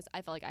 because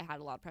I felt like I had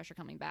a lot of pressure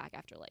coming back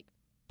after like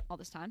all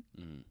this time.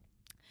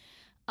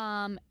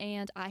 Mm.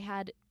 And I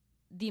had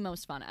the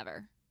most fun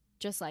ever,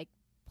 just like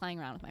playing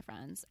around with my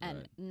friends and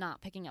Right.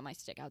 not picking up my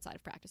stick outside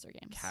of practice or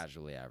games.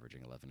 Casually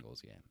averaging 11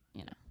 goals a game.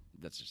 You know.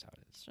 That's just how it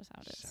is. It's just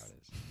how it That's is. how it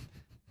is.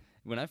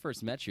 When I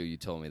first met you, you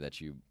told me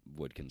that you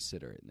would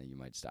consider it and that you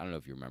might... I don't know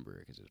if you remember it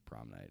because it was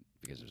prom night,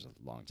 because it was a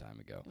long time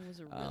ago. It was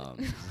a really long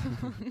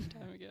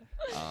time ago.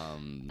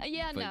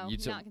 Yeah, but no, you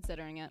not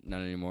considering it.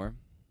 Not anymore?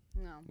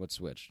 No. What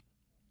switched?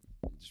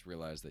 You just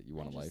realized that you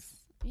want a life?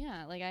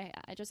 Yeah, like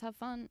I just have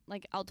fun.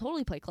 Like I'll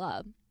totally play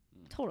club.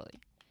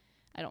 Totally.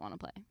 I don't want to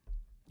play.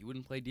 You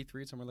wouldn't play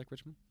D3 at somewhere like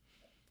Richmond?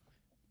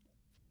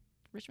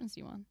 Richmond's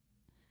D1.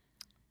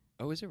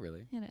 Oh, is it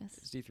really? It is.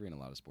 It's D3 in a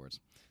lot of sports.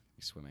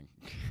 Like swimming.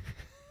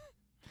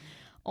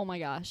 Oh my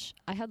gosh.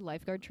 I had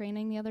lifeguard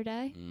training the other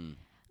day.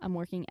 I'm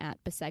working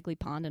at Besegli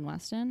Pond in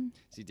Weston.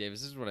 See,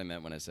 Davis, this is what I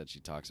meant when I said she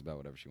talks about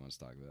whatever she wants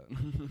to talk about.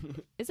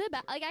 Is it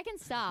bad? Like I can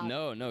stop.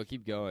 No,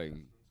 keep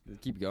going.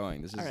 Keep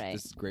going. This is All right.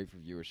 this is great for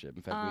viewership.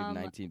 In fact, we have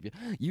 19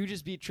 You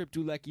just beat Trip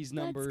Dulecki's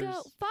numbers.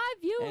 Let's go. 5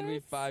 viewers. And we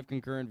have 5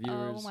 concurrent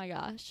viewers. Oh my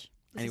gosh.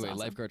 This Anyway, is awesome.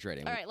 lifeguard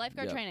training. All right,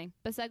 lifeguard Yeah. training.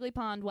 Besegli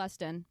Pond,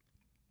 Weston.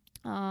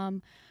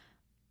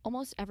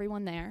 Almost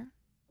everyone there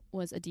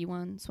was a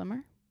D1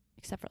 swimmer,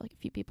 except for like a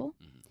few people.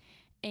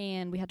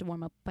 And we had to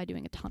warm up by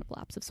doing a ton of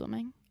laps of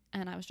swimming.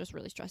 And I was just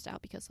really stressed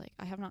out because like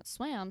I have not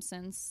swam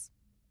since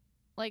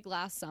like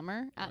last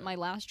summer at my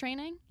last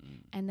training,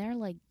 and they're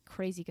like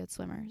crazy good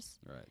swimmers.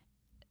 Right.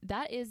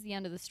 That is the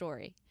end of the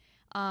story.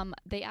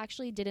 They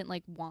actually didn't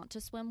like want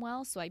to swim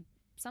well, so I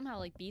somehow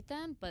like beat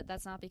them, but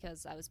that's not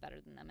because I was better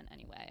than them in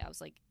any way. I was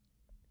like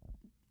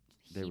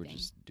They were heaving.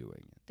 just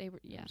doing it. They were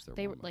was their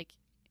they were warm-up. like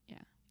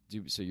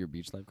So you're a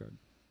beach lifeguard?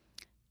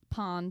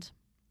 pond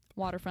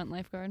waterfront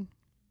lifeguard.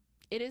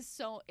 It is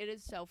so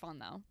fun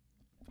though.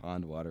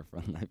 Pond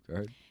waterfront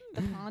lifeguard.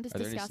 The pond is Are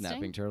there any disgusting.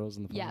 snapping turtles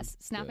in the pond? Yes,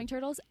 snapping Good.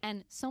 turtles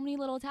and so many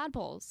little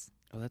tadpoles.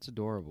 Oh, that's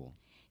adorable.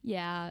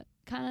 Yeah,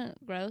 kind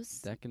of gross.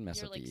 That can mess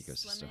You're up like the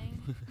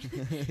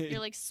ecosystem. You're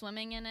like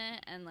swimming in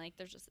it, and like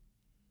there's just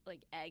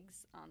like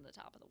eggs on the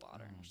top of the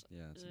water. I'm just like,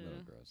 Yeah, it's a little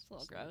 "Ugh." gross. It's a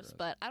little It's gross,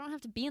 but I don't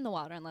have to be in the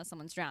water unless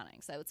someone's drowning,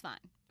 so it's fine.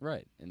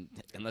 Right, and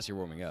unless you're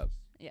warming up.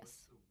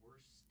 Yes. The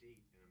worst state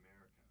in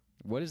America.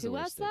 What is Who the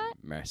worst asked state? that?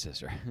 My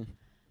sister.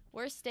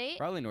 Worst state?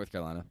 Probably North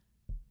Carolina.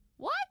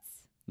 What?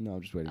 No,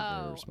 I'm just waiting for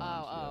her to Oh,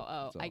 respond.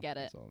 oh, That's I all. get it.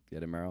 That's all.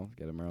 Get it, Merrill?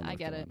 Get it, Merrill? I North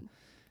get Carolina.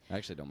 I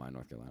actually don't mind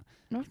North Carolina.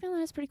 North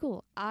Carolina is pretty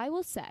cool. I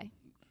will say,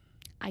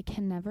 I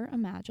can never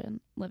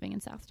imagine living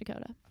in South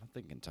Dakota. I don't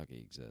think Kentucky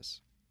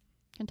exists.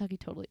 Kentucky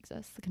totally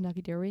exists. The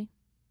Kentucky Derby.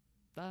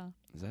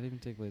 Does that even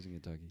take place in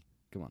Kentucky?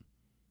 Come on.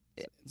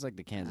 It's like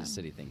the Kansas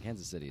City thing.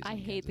 Kansas City is I in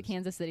hate the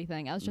Kansas City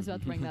thing. I was just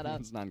about to bring that up.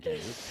 It's not in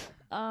Kansas.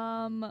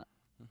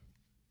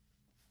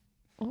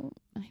 Oh,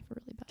 I have a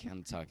really bad.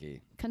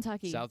 Kentucky.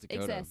 South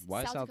Dakota. Exists.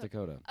 Why South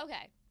Dakota?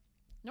 Okay.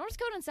 North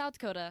Dakota and South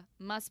Dakota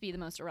must be the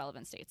most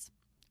irrelevant states,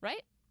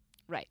 right?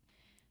 Right.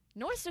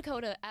 North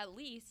Dakota at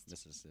least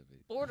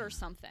Mississippi. borders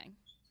something.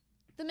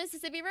 The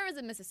Mississippi River is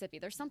in Mississippi.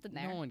 There's something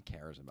there. No one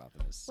cares about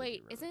the Mississippi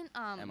Wait, River. isn't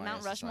Mount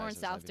MISSI Rushmore in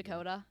says South I've been-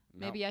 Dakota?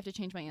 Maybe I have to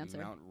change my answer.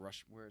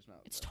 Where's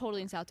Mount It's Rushmore?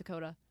 totally in South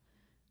Dakota.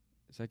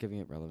 Is that giving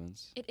it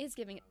relevance? It is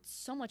giving it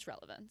so much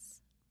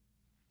relevance.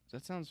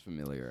 That sounds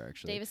familiar,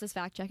 actually. Davis is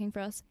fact checking for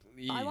us.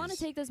 I want to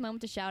Please. take this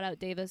moment to shout out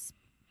Davis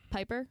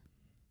Piper.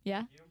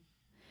 Yeah.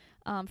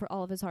 For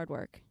all of his hard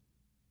work.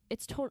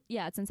 It's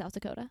it's in South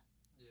Dakota.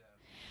 Yeah.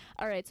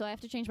 All right, so I have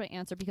to change my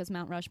answer because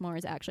Mount Rushmore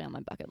is actually on my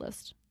bucket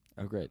list.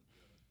 Oh, great.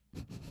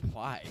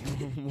 Why?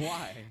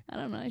 Why? I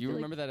don't know. I You feel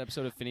remember that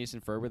episode of Phineas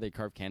and Ferb where they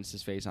carved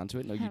Candace's face onto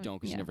it? No, you Haven't- don't,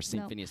 because yeah, you've never seen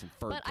no. Phineas and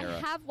Ferb, But Cara. I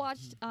have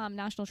watched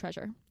National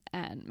Treasure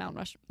and Mount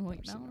Rushmore. Wait,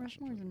 Never seen Mount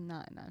National Rushmore is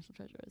not National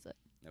Treasure, is it?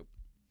 Nope.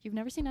 You've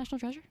never seen National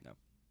Treasure?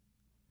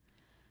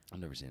 I've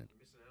never seen it. You're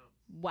missing out.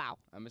 Wow.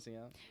 I'm missing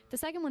out? The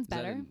second one's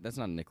better. That's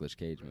not a Nicolas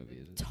Cage movie,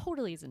 is it?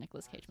 Totally is a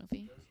Nicolas Cage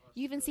movie.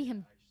 You even see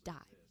him die.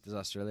 Does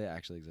Australia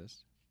actually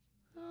exist?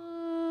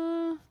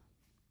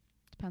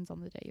 Depends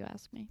on the day you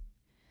ask me.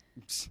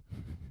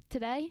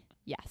 Today,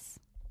 yes.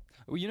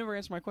 Well, you never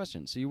answered my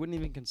question. So you wouldn't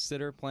even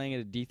consider playing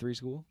at a D3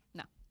 school?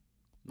 No.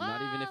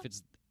 Not even Well, if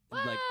it's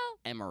Well, like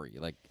Emory,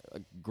 like a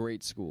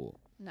great school.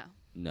 no.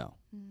 No.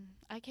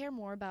 I care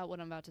more about what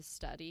I'm about to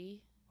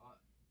study.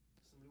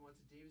 Somebody wants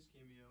a Davis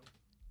cameo.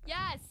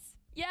 Yes.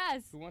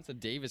 Yes. Who wants a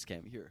Davis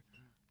camp here?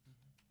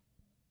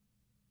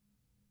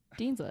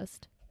 Dean's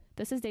List.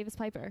 This is Davis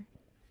Piper.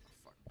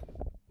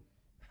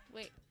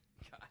 Wait.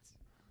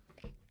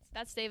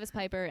 That's Davis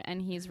Piper,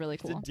 and he's really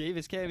cool. It's a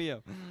Davis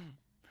cameo.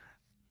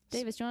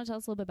 Davis, do you want to tell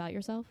us a little bit about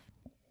yourself?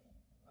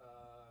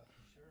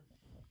 Sure.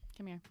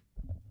 Come here.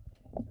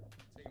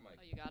 Take a mic.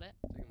 Oh, you got it?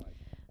 Take a mic.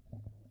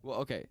 Well,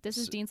 okay. This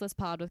is so Dean's List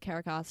Pod with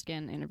Cara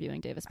Costigan interviewing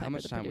Davis Piper, how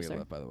much the time we producer. have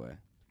left, by the way?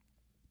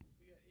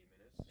 We got 8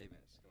 minutes. 8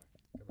 minutes.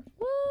 Come on.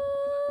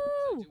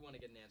 Woo! I do want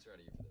to get an answer out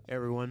of you for this. Hey,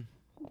 everyone.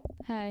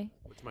 Hey.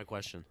 What's my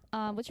question?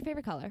 What's your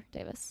favorite color,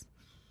 Davis?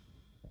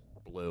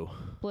 Blue.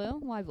 Blue?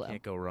 Why blue?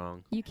 Can't go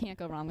wrong. You can't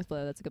go wrong with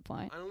blue. That's a good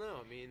point. I don't know.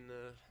 I mean,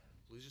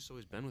 blue's just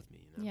always been with me,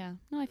 you know? Yeah.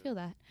 No, I feel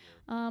that.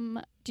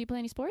 Do you play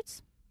any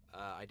sports?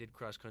 I did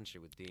cross country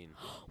with Dean.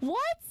 What?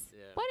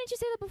 Yeah. Why didn't you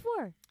say that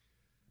before?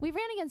 We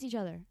ran against each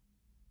other.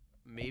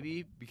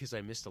 Maybe because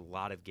I missed a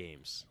lot of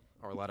games.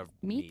 Or a lot of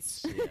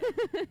Meets? meets.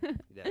 Yeah.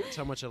 Yeah, that's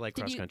how much I like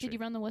cross country. Did you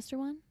run the Worcester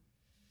one?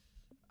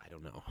 I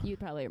don't know. You'd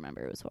probably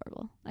remember. It was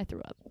horrible. I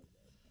threw up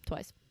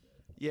twice.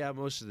 Yeah,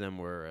 most of them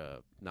were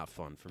not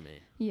fun for me.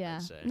 Yeah.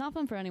 I'd say. Not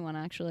fun for anyone,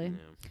 actually.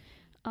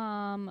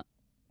 Yeah.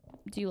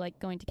 Do you like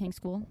going to King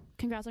School?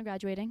 Congrats on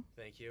graduating.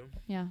 Thank you.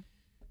 Yeah.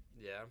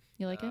 Yeah.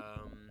 You like it?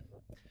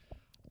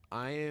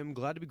 I am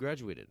glad to be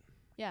graduated.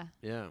 Yeah.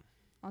 Yeah.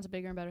 On to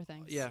bigger and better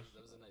things. Yeah.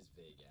 That was a nice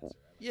vague answer.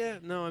 Yeah.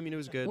 No, I mean, it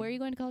was good. Where are you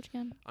going to college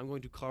again? I'm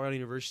going to Colorado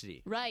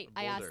University. Right.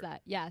 I asked Boulder.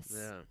 that. Yes.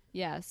 Yeah.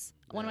 Yes.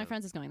 One of my Yeah.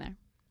 friends is going there.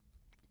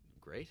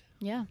 Great.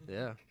 Yeah.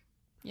 Yeah.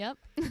 Yep.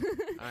 All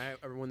right,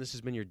 everyone, this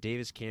has been your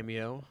Davis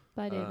cameo.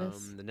 Bye,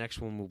 Davis. The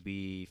next one will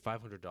be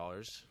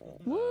 $500 for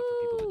Woo!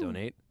 people to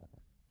donate.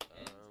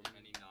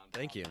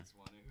 Thank you.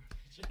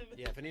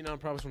 Yeah, if any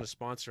nonprofits want to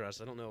sponsor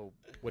us, I don't know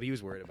what he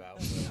was worried about.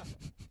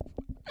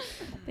 but-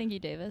 Thank you,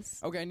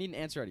 Davis. Okay, I need an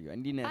answer out of you.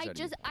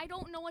 I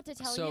don't know what to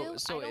tell so, you.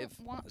 So I don't if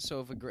want.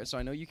 so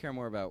I know you care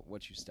more about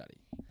what you study,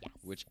 Yes.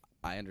 which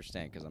I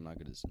understand because I'm not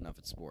good enough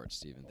at sports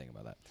to even think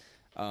about that.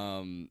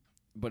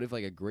 But if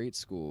like a great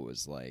school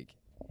was like,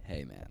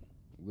 hey man,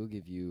 we'll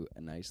give you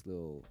a nice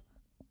little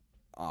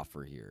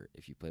offer here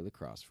if you play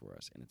lacrosse for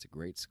us, and it's a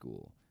great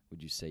school,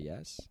 would you say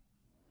yes?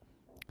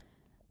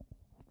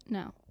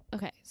 No.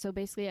 Okay, so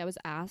basically I was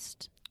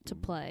asked to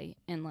play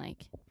in,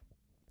 like,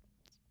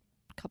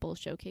 a couple of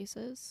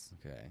showcases.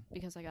 Okay.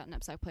 Because I got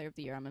NEPSAC Player of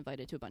the Year, I'm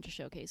invited to a bunch of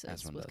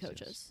showcases with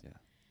coaches. Yes.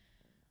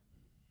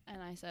 Yeah.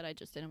 And I said I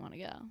just didn't want to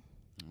go.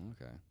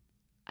 Okay.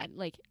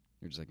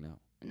 You're just like, no.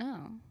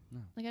 No.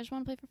 Like, I just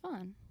want to play for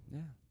fun.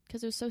 Yeah.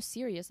 Because it was so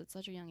serious at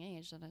such a young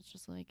age that it's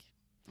just like...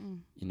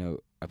 You know,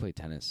 I played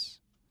tennis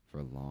for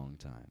a long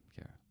time,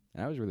 Cara.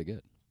 And I was really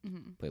good.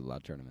 Mm-hmm. Played a lot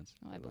of tournaments.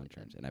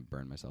 And I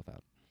burned myself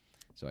out.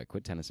 So I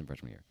quit tennis in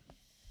freshman year.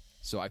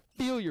 So I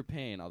feel your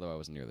pain, although I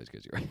wasn't nearly as good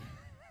as you were.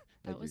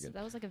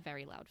 That was like a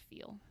very loud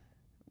feel.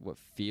 What,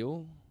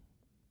 feel?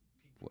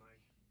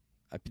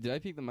 Did I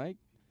peek the mic?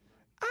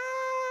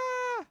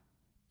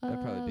 I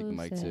probably peeked the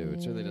mic too.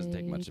 It really doesn't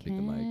take much to peek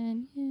the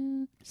mic.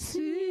 You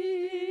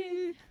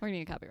see? We're gonna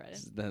get copyrighted.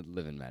 This is the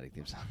Liv and Maddie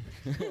theme song.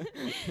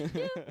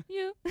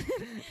 you,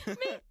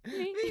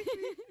 me.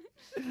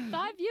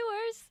 5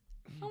 viewers.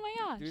 Oh my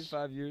gosh. Do we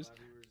 5 viewers?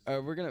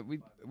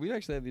 We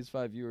actually have these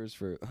 5 viewers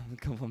for a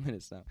couple of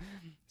minutes now.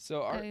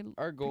 So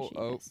our goal.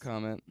 Oh, this.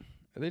 Comment.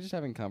 Are they just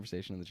having a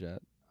conversation in the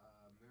chat?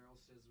 Meryl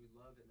says we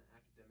love an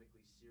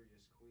academically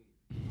serious queen.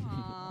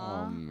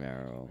 Aww. Oh,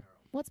 Meryl.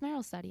 What's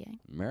Meryl studying?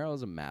 Meryl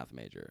is a math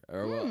major,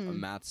 or well, a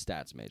math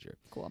stats major.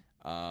 Cool.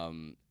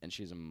 And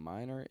she's a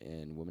minor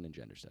in women and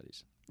gender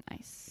studies.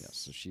 Nice. Yeah,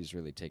 so she's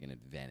really taken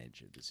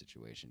advantage of the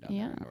situation down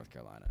there in North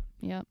Carolina.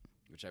 Yep.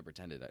 Which I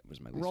pretended was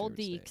my least Roll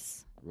favorite Deeks.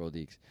 state. Roll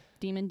Deeks.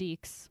 Demon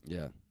Deeks.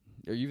 Yeah.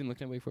 Are you even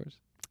looking at Wake Forest?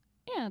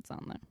 Yeah, it's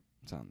on there.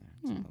 It's on there.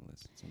 It's on the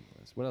list. It's on the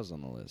list. What else is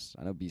on the list?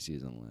 I know BC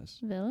is on the list.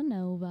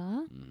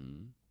 Villanova.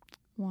 Mm-hmm.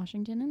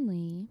 Washington and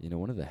Lee. You know,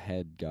 one of the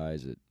head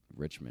guys at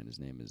Richmond, his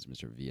name is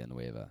Mr.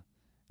 Villanueva.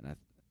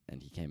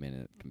 And he came in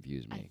and it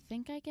confused me. I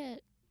think I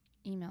get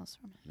emails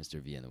from him.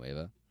 Mr.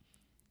 Villanueva?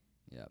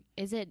 Yeah.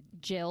 Is it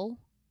Jill?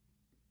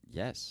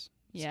 Yes.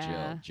 It's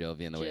Yeah. Jill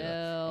Villanueva.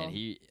 Jill. And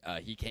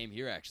he came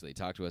here actually,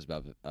 talked to us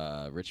about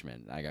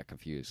Richmond. I got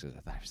confused because I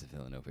thought he was the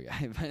Villanova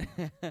guy.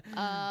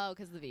 Oh,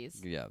 because of the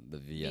V's. Yeah, the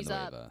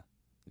Villanueva.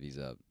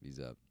 Visa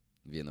up.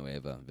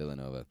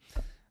 Villanova.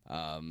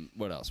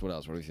 What else? What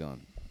are we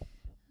feeling?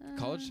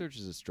 College search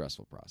is a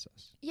stressful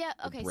process. Yeah,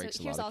 okay,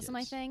 so here's also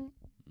my thing.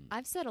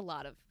 I've said a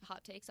lot of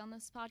hot takes on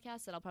this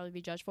podcast that I'll probably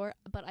be judged for,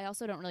 but I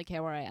also don't really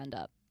care where I end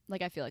up.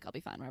 Like, I feel like I'll be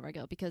fine wherever I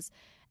go because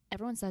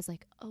everyone says,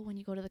 like, oh, when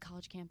you go to the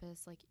college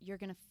campus, like, you're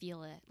going to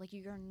feel it. Like,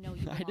 you're going to know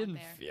you belong I didn't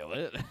there. feel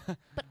it.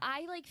 But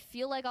I, like,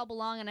 feel like I'll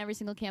belong on every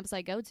single campus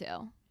I go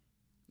to.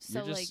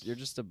 So, you're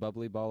just a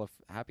bubbly ball of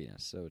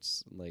happiness, so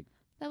it's like...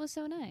 That was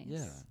so nice. Yeah.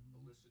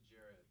 Alyssa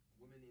Jarrett,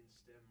 women in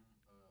STEM,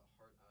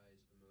 heart eyes,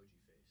 emoji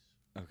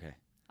face. Okay.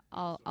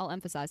 I'll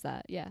emphasize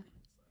that, yeah.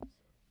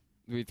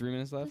 We have 3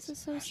 minutes left? This is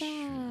so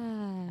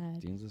sad.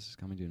 Dean's list is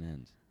coming to an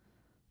end.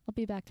 I'll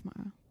be back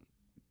tomorrow.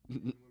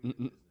 1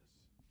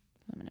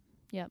 minute.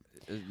 Yep.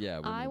 Yeah.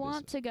 I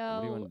want to go.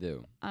 What do you want to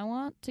do? I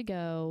want to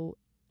go.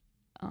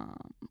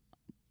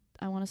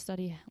 I want to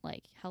study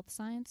like health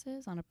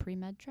sciences on a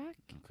pre-med track,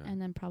 and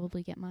then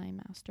probably get my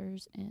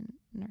master's in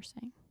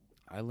nursing.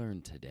 I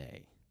learned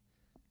today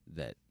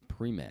that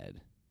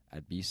pre-med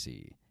at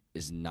BC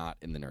is not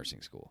in the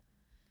nursing school,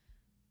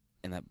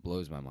 and that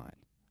blows my mind.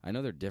 I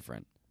know they're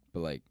different, but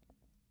like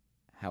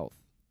health,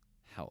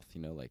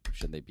 you know, like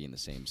shouldn't they be in the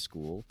same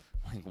school?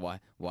 Like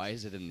why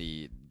is it in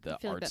the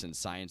arts and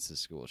sciences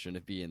school? Shouldn't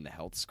it be in the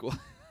health school?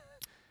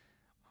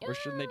 Or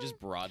shouldn't they just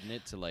broaden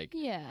it to like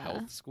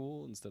health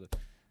school instead of?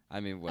 I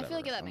mean, whatever. I feel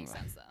like that makes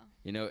sense though.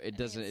 You know, it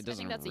doesn't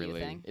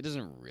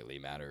really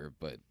matter,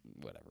 but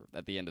whatever.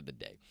 At the end of the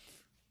day.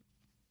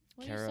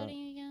 What are you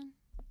studying again?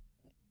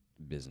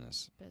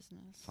 Business.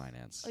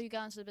 Finance. Oh, you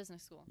got into the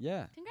business school.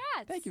 Yeah.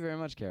 Congrats. Thank you very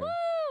much, Karen.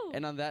 Woo!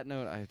 And on that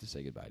note, I have to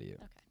say goodbye to you.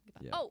 Okay,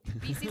 goodbye. Yeah. Oh,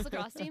 BC's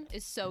lacrosse team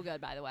is so good,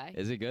 by the way.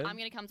 Is it good? I'm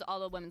gonna come to all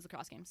the women's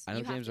lacrosse games. I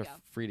know games are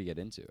free to get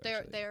into.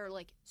 They're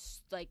like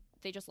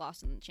they just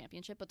lost in the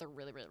championship, but they're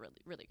really, really,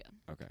 really, really good.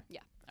 Okay.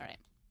 Yeah. All right.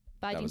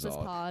 Bye, Dean's List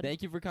Pod.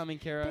 Thank you for coming,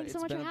 Kara. Thanks so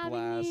much been for a having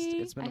blast.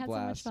 me. It's been a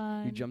blast. So much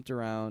fun. You jumped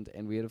around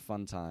and we had a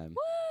fun time.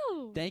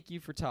 Woo! Thank you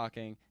for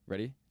talking.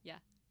 Ready? Yeah.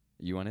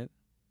 You want it?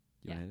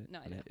 Yeah. Want to hit it? No,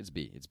 I don't. It's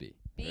B. It's B.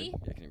 B? Ready?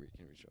 Yeah, can you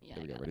reach? Yeah,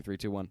 Here we go. I got Ready? it. 3,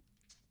 2, 1.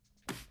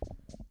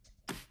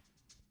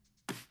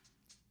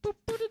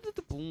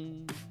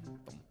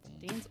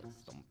 Dean's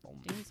List.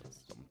 Dean's List.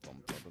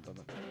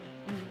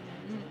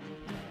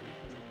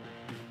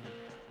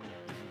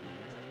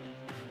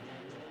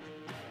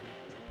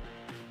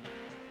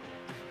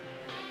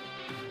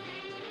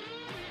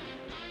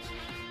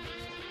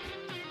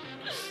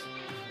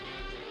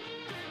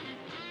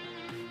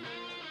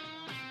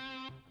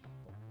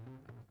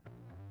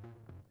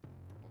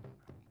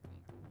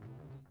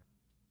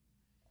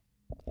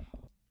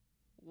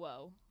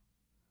 Whoa.